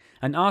metallic,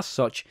 and as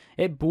such,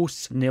 it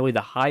boasts nearly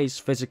the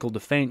highest physical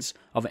defense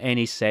of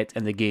any set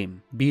in the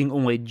game, being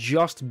only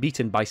just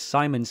beaten by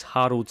Simon's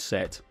Harrowed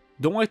set.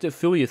 Don't let it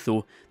fool you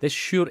though, this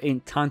sure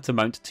ain't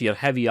tantamount to your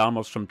heavy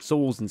armours from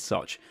Souls and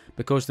such,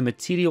 because the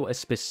material is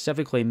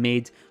specifically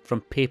made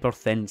from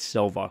paper-thin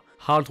silver,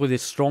 hardly the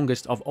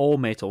strongest of all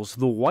metals,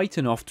 though light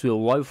enough to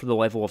allow for the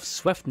level of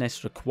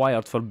swiftness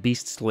required for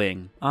beast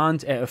slaying,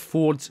 and it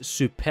affords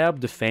superb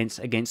defence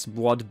against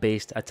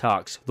blood-based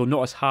attacks, though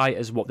not as high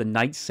as what the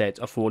Knight set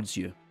affords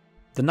you.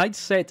 The Knight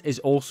set is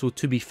also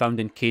to be found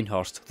in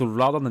Cainhurst, though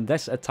rather than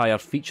this attire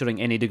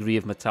featuring any degree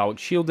of metallic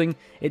shielding,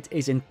 it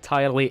is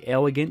entirely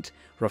elegant,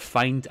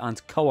 refined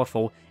and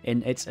colourful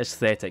in its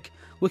aesthetic,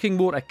 looking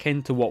more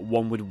akin to what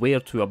one would wear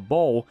to a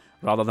ball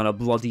rather than a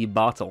bloody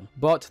battle.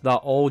 But that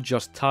all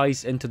just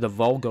ties into the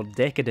vulgar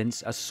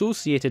decadence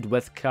associated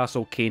with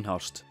Castle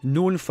Cainhurst,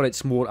 known for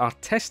its more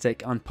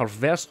artistic and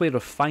perversely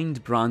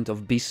refined brand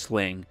of beast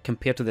slaying,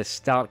 compared to the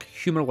stark,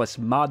 humourless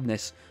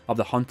madness of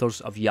the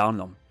Hunters of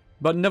Yharnam.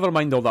 But never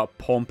mind all that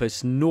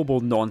pompous, noble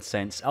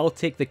nonsense, I'll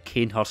take the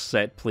Cainhurst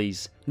set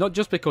please. Not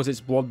just because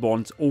it's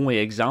Bloodborne's only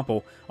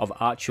example of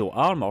actual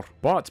armour,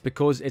 but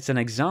because it's an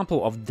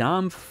example of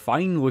damn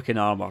fine looking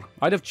armour.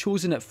 I'd have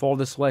chosen it for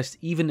this list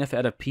even if it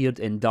had appeared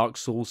in Dark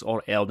Souls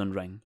or Elden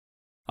Ring.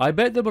 I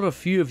bet there were a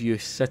few of you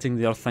sitting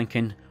there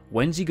thinking,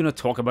 when's he going to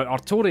talk about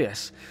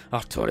Artorias?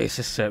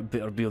 Artorias' set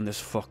better be on this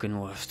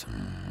fucking list.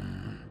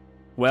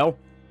 Well,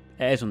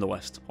 it is on the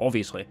list,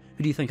 obviously.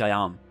 Who do you think I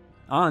am?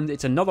 And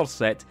it's another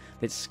set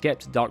that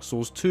skipped Dark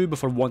Souls 2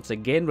 before once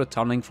again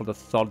returning for the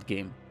third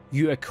game.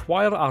 You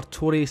acquire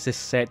Artorias'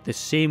 set the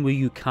same way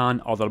you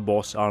can other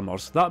boss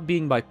armours, that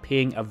being by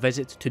paying a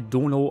visit to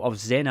Dono of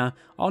Zena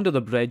under the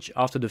bridge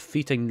after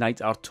defeating Knight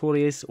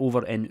Artorias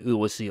over in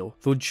Ulusil.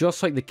 Though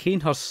just like the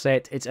Cainhurst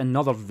set, it's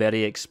another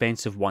very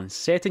expensive one,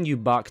 setting you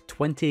back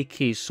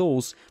 20k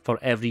souls for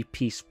every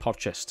piece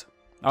purchased.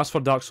 As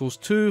for Dark Souls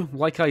 2,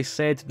 like I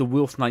said, the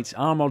Wolf Knight's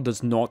armour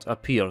does not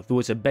appear, though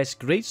its Abyss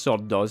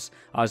Greatsword does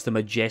as the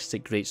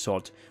Majestic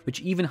Greatsword,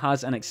 which even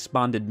has an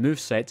expanded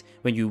moveset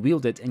when you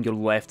wield it in your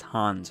left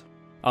hand.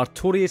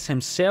 Artorias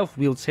himself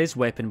wields his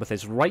weapon with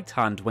his right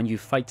hand when you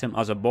fight him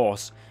as a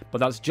boss, but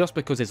that's just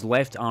because his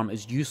left arm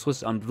is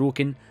useless and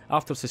broken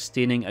after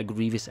sustaining a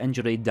grievous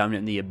injury down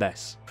in the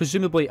Abyss,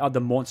 presumably at the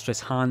monstrous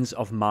hands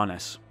of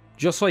Manus.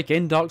 Just like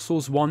in Dark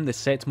Souls 1, the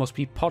set must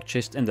be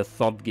purchased in the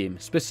third game,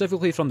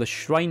 specifically from the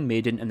Shrine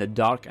Maiden in the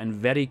dark and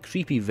very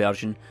creepy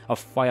version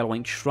of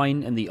Firelink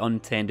Shrine in the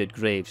Untended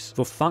Graves,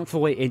 though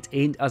thankfully it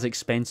ain't as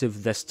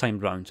expensive this time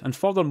round, and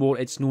furthermore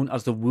it's known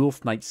as the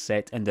Wolf Knight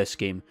set in this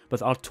game,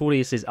 with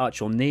Artorias'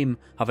 actual name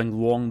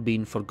having long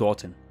been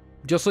forgotten.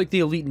 Just like the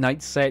Elite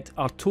Knight set,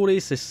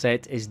 Artorias'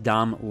 set is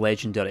damn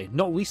legendary,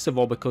 not least of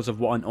all because of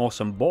what an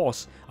awesome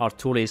boss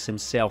Artorias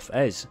himself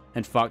is.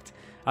 In fact,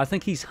 I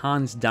think he's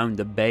hands down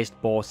the best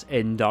boss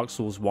in Dark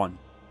Souls 1.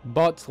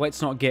 But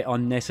let's not get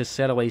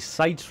unnecessarily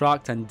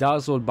sidetracked and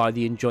dazzled by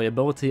the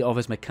enjoyability of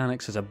his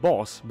mechanics as a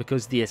boss,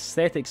 because the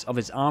aesthetics of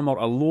his armour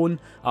alone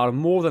are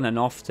more than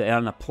enough to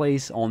earn a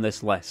place on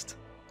this list.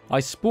 I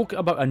spoke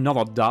about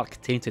another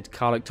dark tainted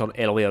character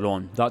earlier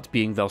on, that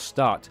being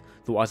Velstadt,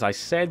 though as I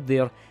said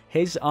there,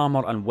 his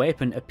armour and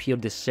weapon appear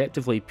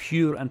deceptively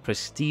pure and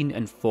pristine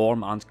in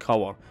form and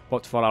colour,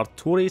 but for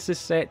Artorias'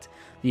 set,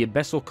 the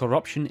abyssal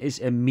corruption is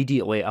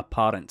immediately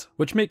apparent.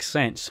 Which makes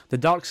sense, the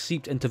dark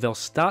seeped into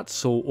Velstadt's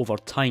soul over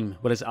time,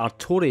 whereas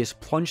Artorias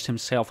plunged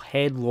himself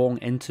headlong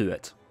into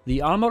it.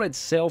 The armour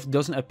itself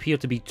doesn't appear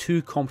to be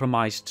too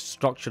compromised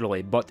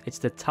structurally, but it's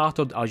the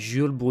tattered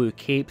azure blue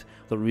cape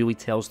that really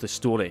tells the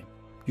story.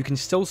 You can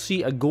still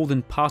see a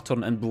golden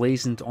pattern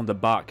emblazoned on the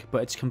back,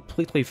 but it's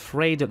completely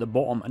frayed at the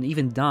bottom and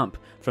even damp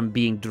from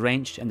being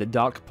drenched in the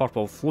dark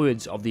purple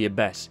fluids of the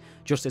abyss,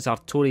 just as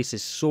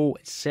Artorias' soul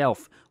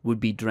itself would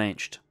be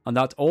drenched. And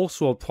that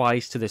also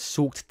applies to the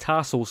soaked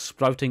tassels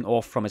sprouting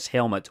off from his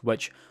helmet,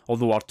 which,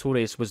 although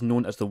Artorias was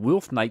known as the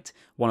Wolf Knight,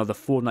 one of the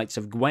 4 Knights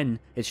of Gwyn,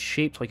 is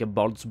shaped like a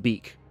bird's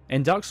beak.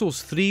 In Dark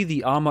Souls 3,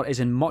 the armour is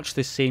in much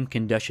the same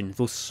condition,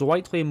 though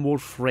slightly more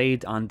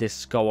frayed and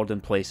discoloured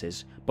in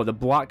places, but the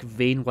black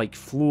vein-like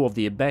flow of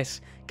the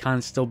abyss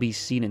can still be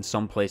seen in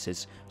some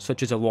places,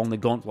 such as along the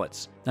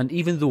gauntlets. And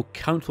even though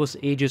countless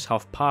ages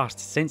have passed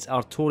since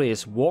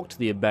Artorias walked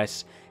the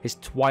abyss, his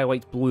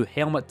twilight blue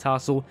helmet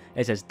tassel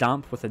is as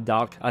damp with the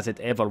dark as it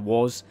ever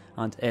was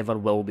and ever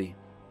will be.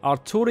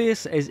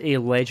 Artorias is a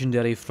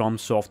legendary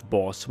FromSoft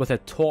boss with a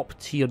top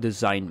tier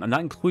design, and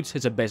that includes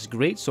his Abyss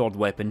Greatsword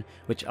weapon,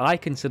 which I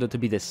consider to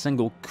be the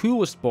single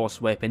coolest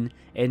boss weapon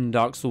in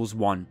Dark Souls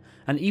 1.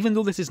 And even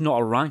though this is not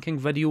a ranking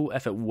video,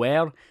 if it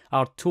were,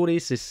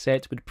 Artorias'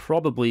 set would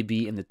probably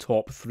be in the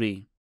top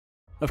 3.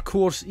 Of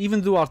course,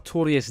 even though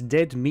Artorias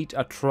did meet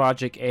a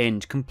tragic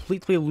end,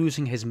 completely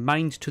losing his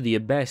mind to the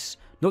abyss,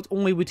 not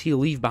only would he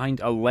leave behind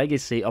a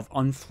legacy of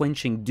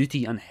unflinching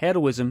duty and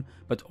heroism,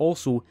 but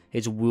also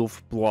his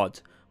wolf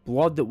blood.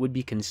 Blood that would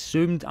be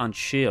consumed and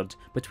shared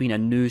between a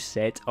new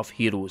set of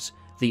heroes,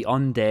 the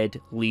Undead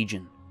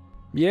Legion.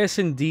 Yes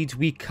indeed,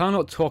 we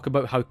cannot talk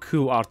about how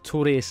cool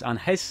Artorias and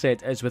his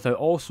set is without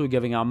also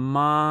giving a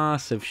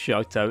massive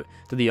shout out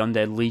to the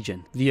Undead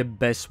Legion, the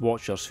Abyss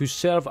Watchers, who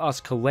serve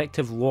as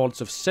collective Lords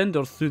of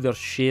Cinder through their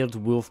shared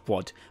wolf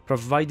blood,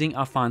 providing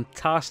a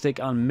fantastic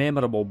and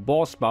memorable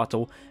boss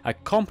battle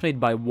accompanied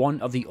by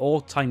one of the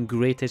all-time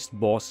greatest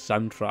boss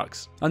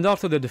soundtracks. And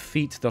after the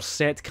defeat, their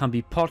set can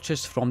be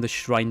purchased from the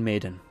Shrine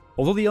Maiden.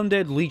 Although the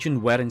Undead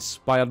Legion were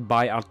inspired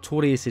by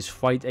Artorias'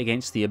 fight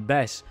against the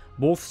Abyss,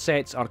 both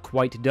sets are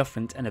quite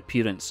different in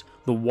appearance,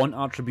 though one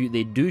attribute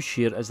they do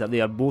share is that they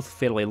are both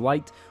fairly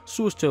light,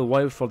 so as to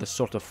allow for the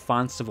sort of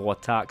fanciful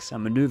attacks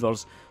and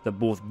manoeuvres that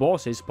both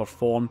bosses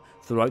perform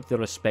throughout their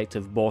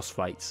respective boss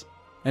fights.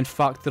 In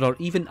fact, there are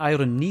even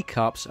iron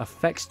kneecaps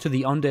affixed to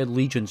the Undead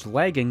Legion's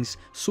leggings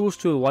so as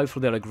to allow for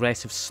their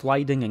aggressive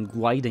sliding and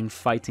gliding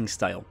fighting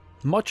style.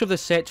 Much of the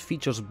set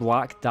features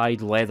black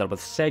dyed leather with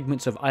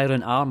segments of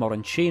iron armour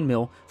and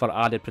chainmail for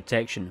added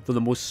protection, though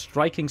the most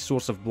striking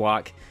source of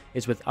black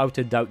is without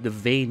a doubt the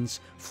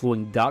veins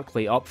flowing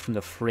darkly up from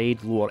the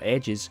frayed lower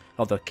edges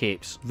of their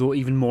capes, though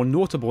even more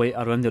notably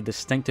around their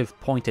distinctive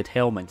pointed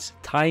helmets,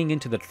 tying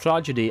into the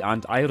tragedy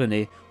and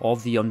irony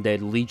of the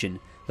Undead Legion,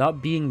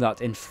 that being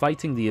that in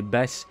fighting the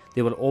Abyss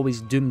they were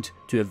always doomed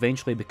to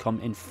eventually become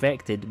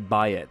infected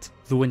by it.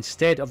 Though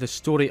instead of the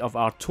story of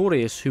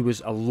Artorias, who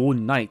was a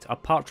lone knight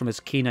apart from his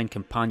canine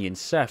companion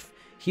Sif,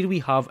 here we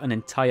have an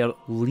entire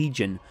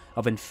legion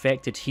of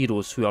infected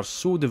heroes who are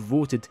so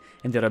devoted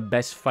in their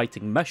abyss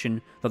fighting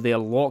mission that they are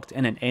locked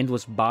in an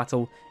endless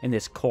battle in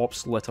this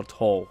corpse-littered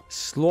hall,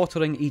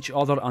 slaughtering each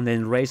other and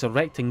then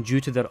resurrecting due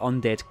to their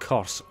undead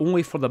curse,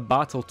 only for the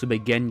battle to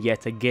begin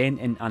yet again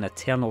in an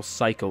eternal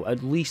cycle,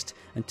 at least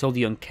until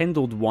the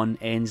Unkindled One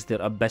ends their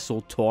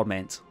abyssal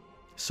torment.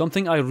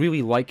 Something I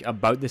really like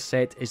about the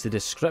set is the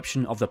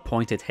description of the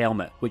pointed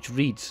helmet, which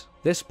reads,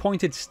 "This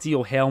pointed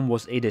steel helm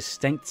was a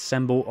distinct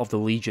symbol of the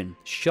Legion,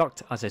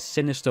 shirked as a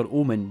sinister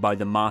omen by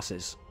the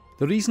masses."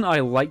 The reason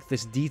I like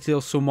this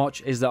detail so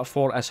much is that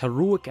for as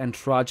heroic and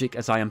tragic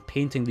as I am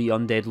painting the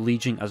Undead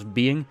Legion as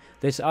being,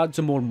 this adds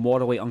a more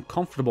morally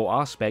uncomfortable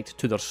aspect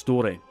to their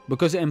story,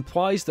 because it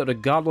implies that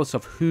regardless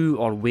of who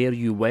or where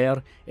you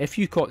were, if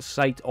you caught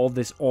sight of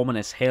this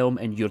ominous helm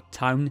in your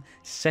town,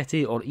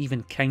 city or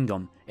even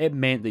kingdom, it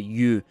meant that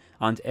you,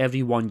 and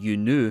everyone you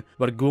knew,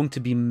 were going to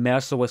be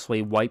mercilessly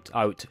wiped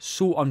out.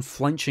 So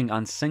unflinching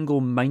and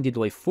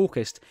single-mindedly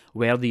focused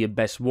were the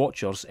Abyss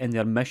Watchers in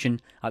their mission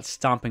at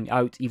stamping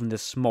out even the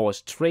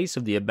smallest trace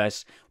of the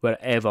Abyss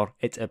wherever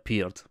it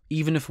appeared,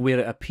 even if where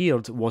it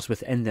appeared was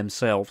within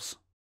themselves.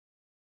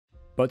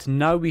 But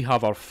now we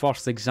have our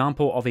first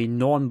example of a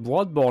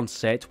non-Bloodborne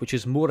set which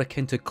is more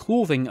akin to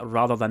clothing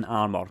rather than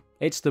armour.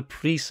 It's the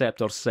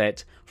Preceptor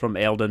set from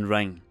Elden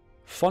Ring.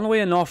 Funnily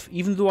enough,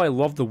 even though I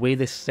love the way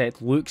this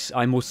set looks,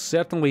 I most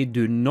certainly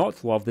do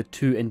not love the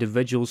two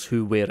individuals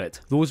who wear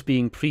it, those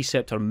being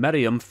Preceptor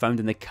Miriam, found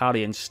in the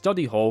Carrion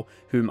Study Hall,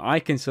 whom I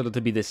consider to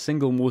be the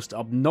single most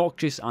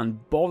obnoxious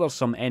and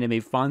bothersome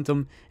enemy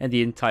phantom in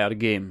the entire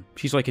game.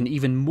 She's like an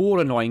even more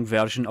annoying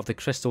version of the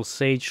Crystal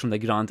Sage from the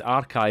Grand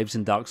Archives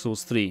in Dark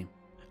Souls 3.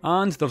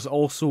 And there's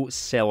also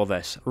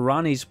Selvis,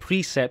 Ranni's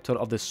Preceptor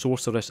of the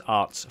Sorceress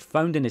Arts,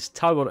 found in his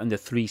tower in the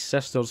Three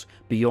Sisters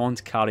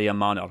beyond Caria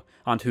Manor,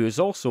 and who is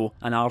also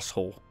an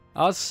arsehole.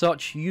 As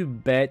such, you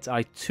bet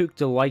I took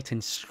delight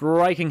in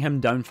striking him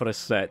down for a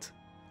set,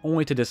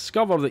 only to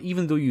discover that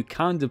even though you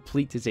can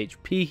deplete his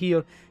HP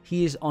here,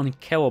 he is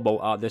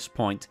unkillable at this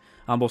point,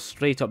 and will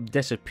straight up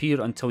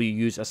disappear until you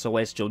use a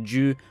Celestial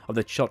Dew of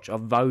the Church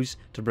of Vows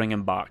to bring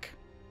him back.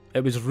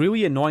 It was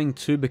really annoying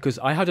too because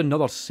I had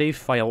another save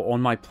file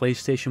on my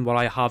PlayStation where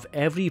I have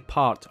every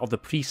part of the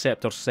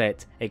Preceptor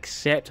set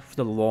except for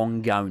the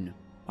long gown.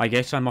 I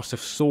guess I must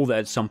have sold it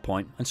at some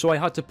point, and so I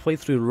had to play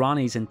through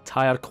Raime's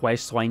entire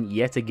questline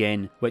yet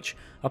again, which,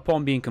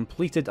 upon being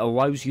completed,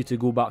 allows you to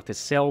go back to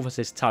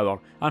Selva's tower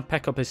and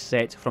pick up his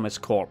set from his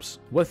corpse,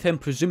 with him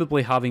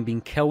presumably having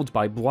been killed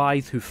by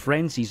Blythe, who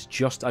frenzies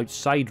just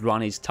outside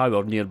Raime's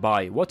tower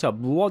nearby. What a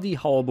bloody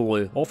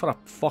hullabaloo, all for a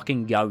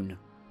fucking gown.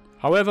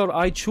 However,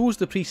 I chose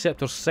the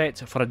Preceptor set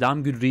for a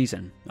damn good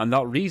reason, and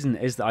that reason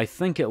is that I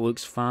think it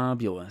looks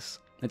fabulous.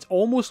 It's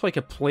almost like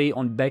a play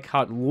on Big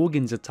Hat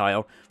Logan's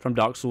attire from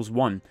Dark Souls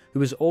 1,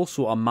 who is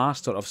also a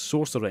master of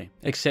sorcery,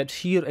 except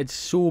here it's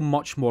so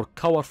much more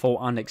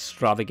colourful and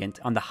extravagant,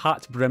 and the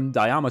hat brim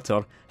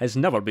diameter has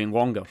never been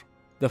longer.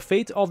 The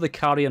fate of the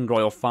Carian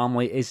royal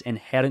family is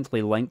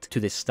inherently linked to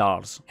the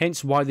stars,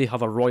 hence why they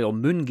have a royal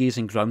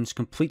moon-gazing grounds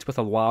complete with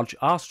a large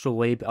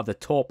astrolabe at the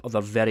top of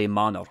their very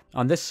manor.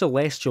 And this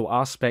celestial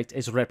aspect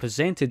is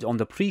represented on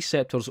the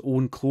Preceptor's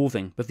own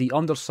clothing, with the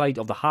underside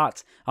of the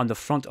hat and the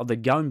front of the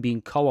gown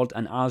being coloured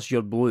in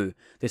azure blue,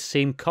 the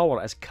same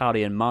colour as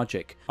Carian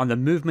magic, and the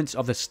movements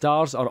of the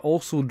stars are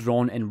also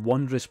drawn in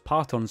wondrous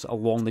patterns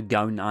along the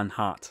gown and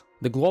hat.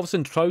 The gloves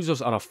and trousers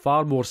are a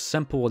far more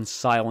simple and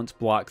silent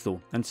black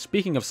though, and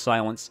speaking of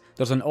silence,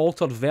 there's an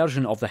altered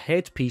version of the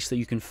headpiece that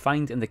you can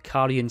find in the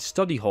Carian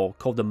study hall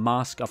called the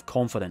Mask of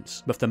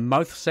Confidence, with the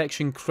mouth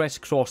section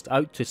crisscrossed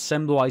out to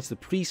symbolise the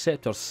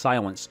Preceptor's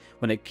silence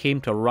when it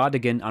came to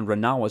Radagon and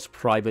Renalla's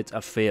private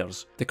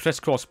affairs. The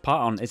crisscross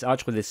pattern is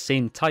actually the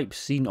same type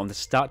seen on the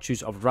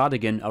statues of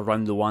Radagon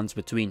around the Lands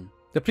Between.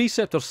 The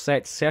Preceptor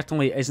set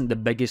certainly isn't the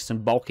biggest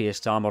and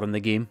bulkiest armour in the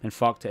game, in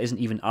fact it isn't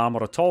even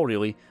armour at all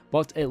really,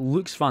 but it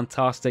looks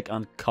fantastic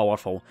and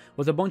colourful,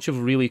 with a bunch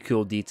of really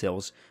cool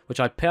details, which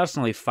I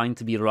personally find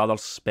to be rather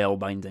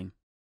spellbinding.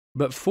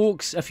 But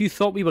folks, if you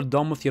thought we were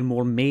done with your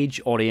more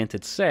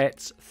mage-oriented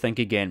sets, think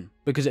again,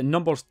 because at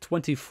numbers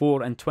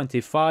 24 and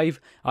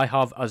 25 I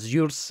have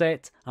Azur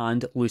Set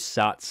and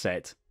Lusat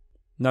Set.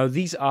 Now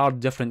these are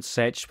different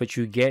sets which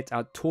you get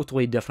at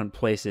totally different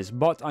places,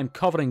 but I'm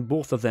covering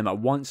both of them at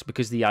once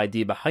because the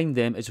idea behind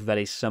them is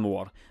very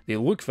similar. They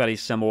look very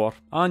similar,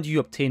 and you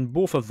obtain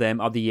both of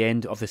them at the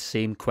end of the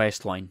same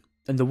questline.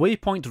 In the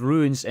Waypoint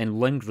Ruins in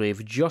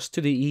Lingrave, just to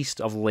the east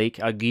of Lake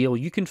Agil,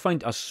 you can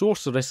find a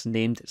sorceress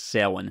named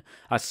Selin,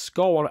 a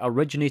scholar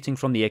originating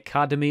from the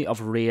Academy of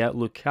Rhea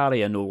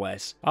Lucaria no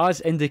less,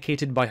 as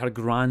indicated by her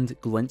grand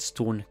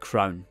glintstone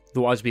crown.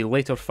 Though as we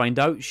later find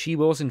out, she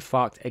was in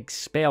fact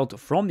expelled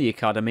from the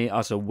Academy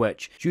as a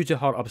witch due to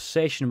her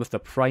obsession with the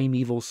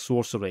primeval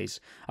sorceries,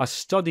 a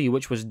study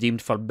which was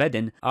deemed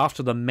forbidden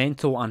after the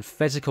mental and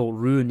physical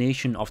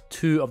ruination of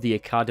two of the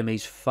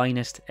Academy's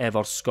finest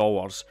ever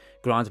scholars,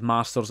 Grand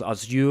Masters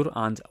Azur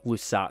and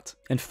Lusat.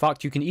 In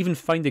fact, you can even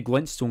find the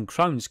glintstone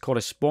crowns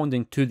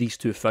corresponding to these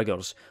two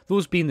figures,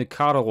 those being the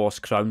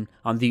Karalos crown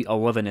and the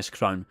Olivinus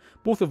crown,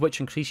 both of which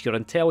increase your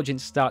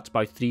intelligence stats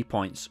by 3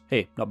 points.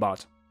 Hey, not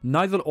bad.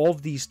 Neither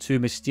of these two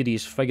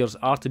mysterious figures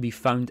are to be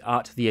found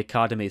at the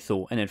Academy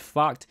though, and in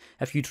fact,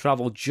 if you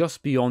travel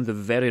just beyond the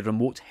very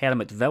remote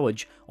hermit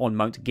village on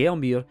Mount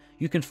Gelmir,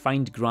 you can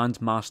find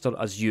Grand Master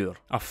Azur,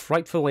 a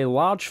frightfully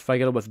large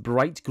figure with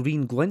bright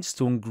green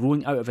glintstone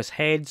growing out of his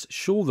head,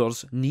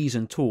 shoulders, knees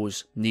and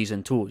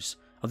toes.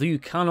 Although you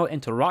cannot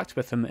interact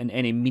with him in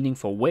any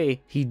meaningful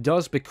way, he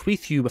does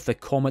bequeath you with the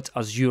Comet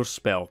Azur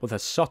spell with a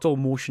subtle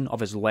motion of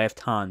his left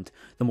hand,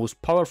 the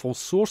most powerful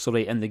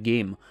sorcery in the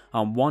game,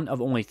 and one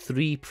of only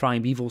 3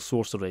 primeval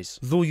sorceries,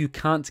 though you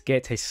can't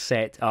get his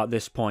set at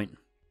this point.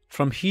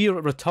 From here,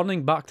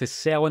 returning back to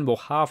Selin will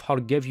have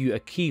her give you a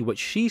key which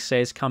she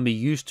says can be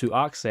used to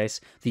access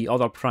the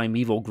other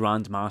primeval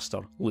Grand Master,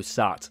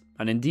 Lusat.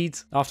 And indeed,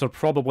 after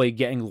probably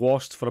getting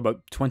lost for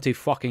about 20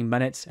 fucking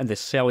minutes in the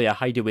Celia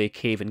hideaway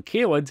cave in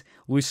Caelid,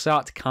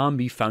 Lusat can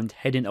be found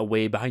hidden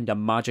away behind a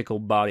magical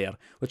barrier,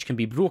 which can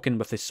be broken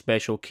with this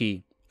special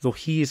key. Though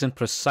he is in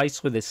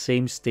precisely the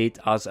same state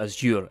as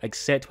Azur,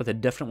 except with a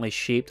differently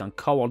shaped and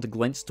coloured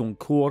glintstone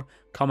core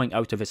coming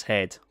out of his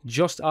head.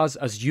 Just as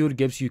Azur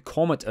gives you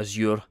Comet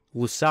Azur,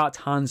 Lusat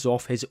hands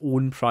off his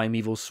own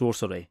primeval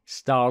sorcery,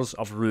 Stars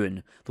of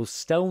Ruin, though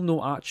still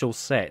no actual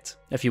set.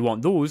 If you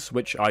want those,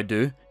 which I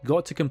do,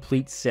 got to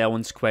complete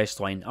Selin's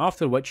questline,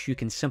 after which you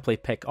can simply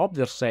pick up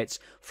their sets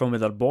from where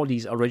their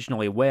bodies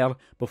originally were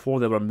before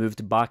they were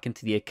moved back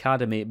into the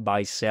Academy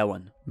by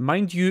Selin.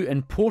 Mind you,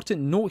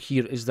 important note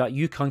here is that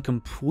you can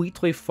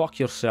completely fuck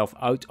yourself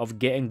out of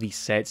getting these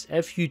sets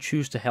if you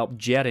choose to help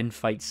Jeren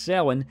fight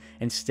Selin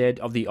instead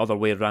of the other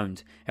way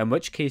around, in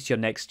which case your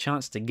next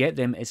chance to get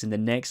them is in the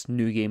next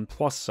New Game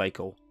Plus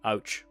cycle.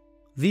 Ouch.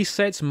 These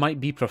sets might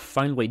be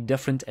profoundly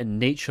different in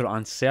nature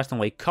and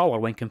certainly colour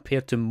when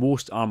compared to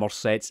most armour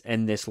sets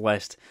in this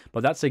list,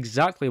 but that's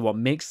exactly what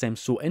makes them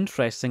so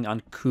interesting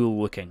and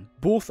cool looking.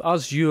 Both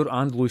Azur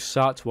and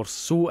Lusat were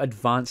so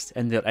advanced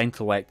in their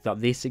intellect that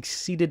they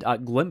succeeded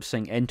at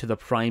glimpsing into the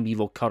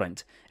primeval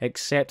current,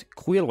 except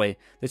clearly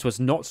this was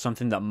not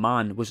something that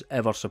man was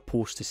ever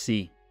supposed to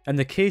see. In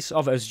the case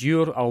of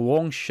Azur, a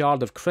long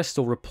shard of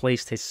crystal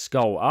replaced his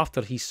skull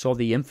after he saw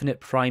the infinite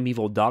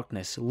primeval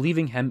darkness,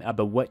 leaving him a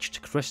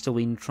bewitched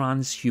crystalline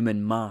transhuman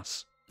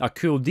mass. A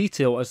cool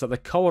detail is that the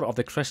colour of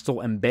the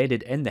crystal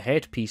embedded in the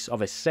headpiece of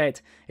his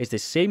set is the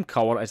same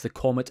colour as the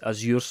Comet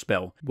Azur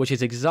spell, which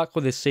is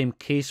exactly the same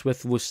case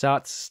with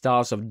Lusat's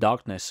Stars of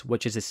Darkness,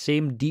 which is the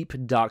same deep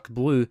dark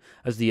blue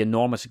as the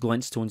enormous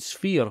glintstone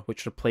sphere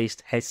which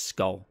replaced his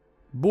skull.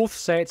 Both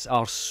sets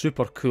are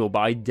super cool, but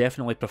I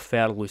definitely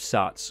prefer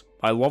Lusat's.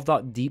 I love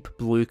that deep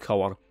blue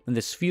colour, and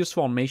the sphere's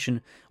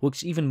formation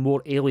looks even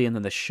more alien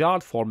than the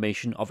shard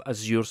formation of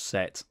Azur's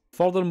set.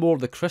 Furthermore,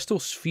 the crystal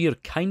sphere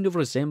kind of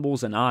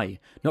resembles an eye,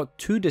 not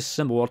too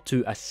dissimilar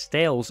to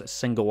Estelle's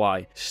single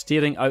eye,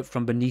 staring out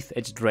from beneath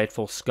its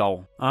dreadful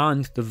skull.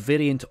 And the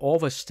variant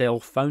of Estelle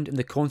found in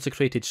the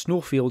consecrated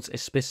snowfields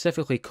is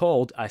specifically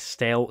called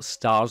Estelle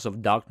Stars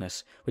of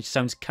Darkness, which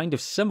sounds kind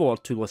of similar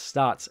to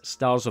Lestat's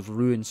Stars of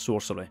Ruin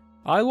sorcery.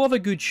 I love a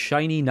good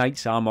shiny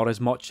knight's armour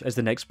as much as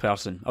the next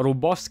person, a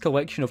robust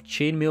collection of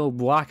chainmail,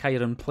 black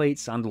iron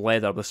plates and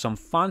leather with some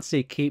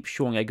fancy cape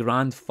showing a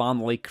grand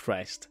family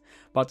crest.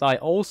 But I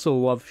also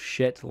love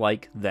shit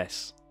like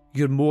this.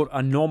 Your more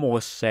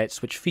anomalous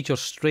sets which feature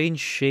strange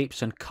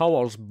shapes and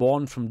colours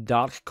born from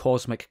dark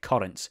cosmic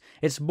currents.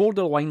 It's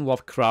borderline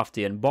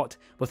Lovecraftian, but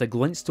with a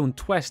glintstone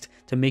twist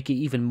to make it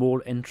even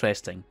more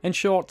interesting. In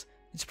short,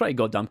 it's pretty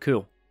goddamn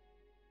cool.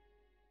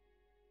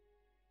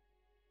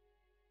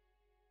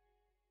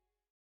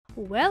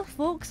 Well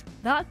folks,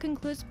 that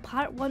concludes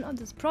part 1 of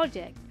this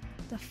project.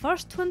 The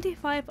first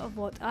 25 of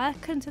what I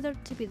consider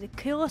to be the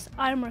coolest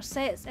armour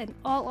sets in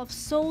all of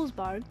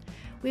Soulsborne.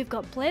 We've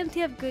got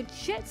plenty of good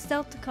shit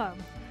still to come.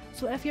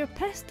 So if you're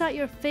pissed that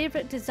your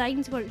favourite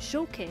designs weren't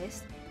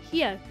showcased,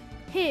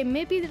 hey,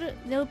 maybe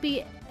they'll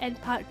be in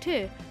part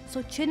 2,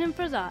 so tune in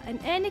for that. In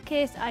any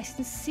case, I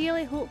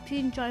sincerely hope you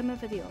enjoy my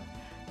video.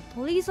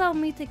 Please allow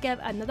me to give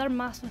another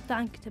massive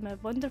thank you to my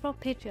wonderful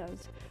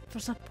Patreons for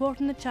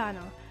supporting the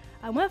channel.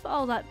 And with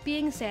all that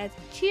being said,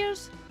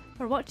 cheers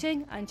for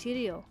watching and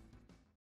cheerio.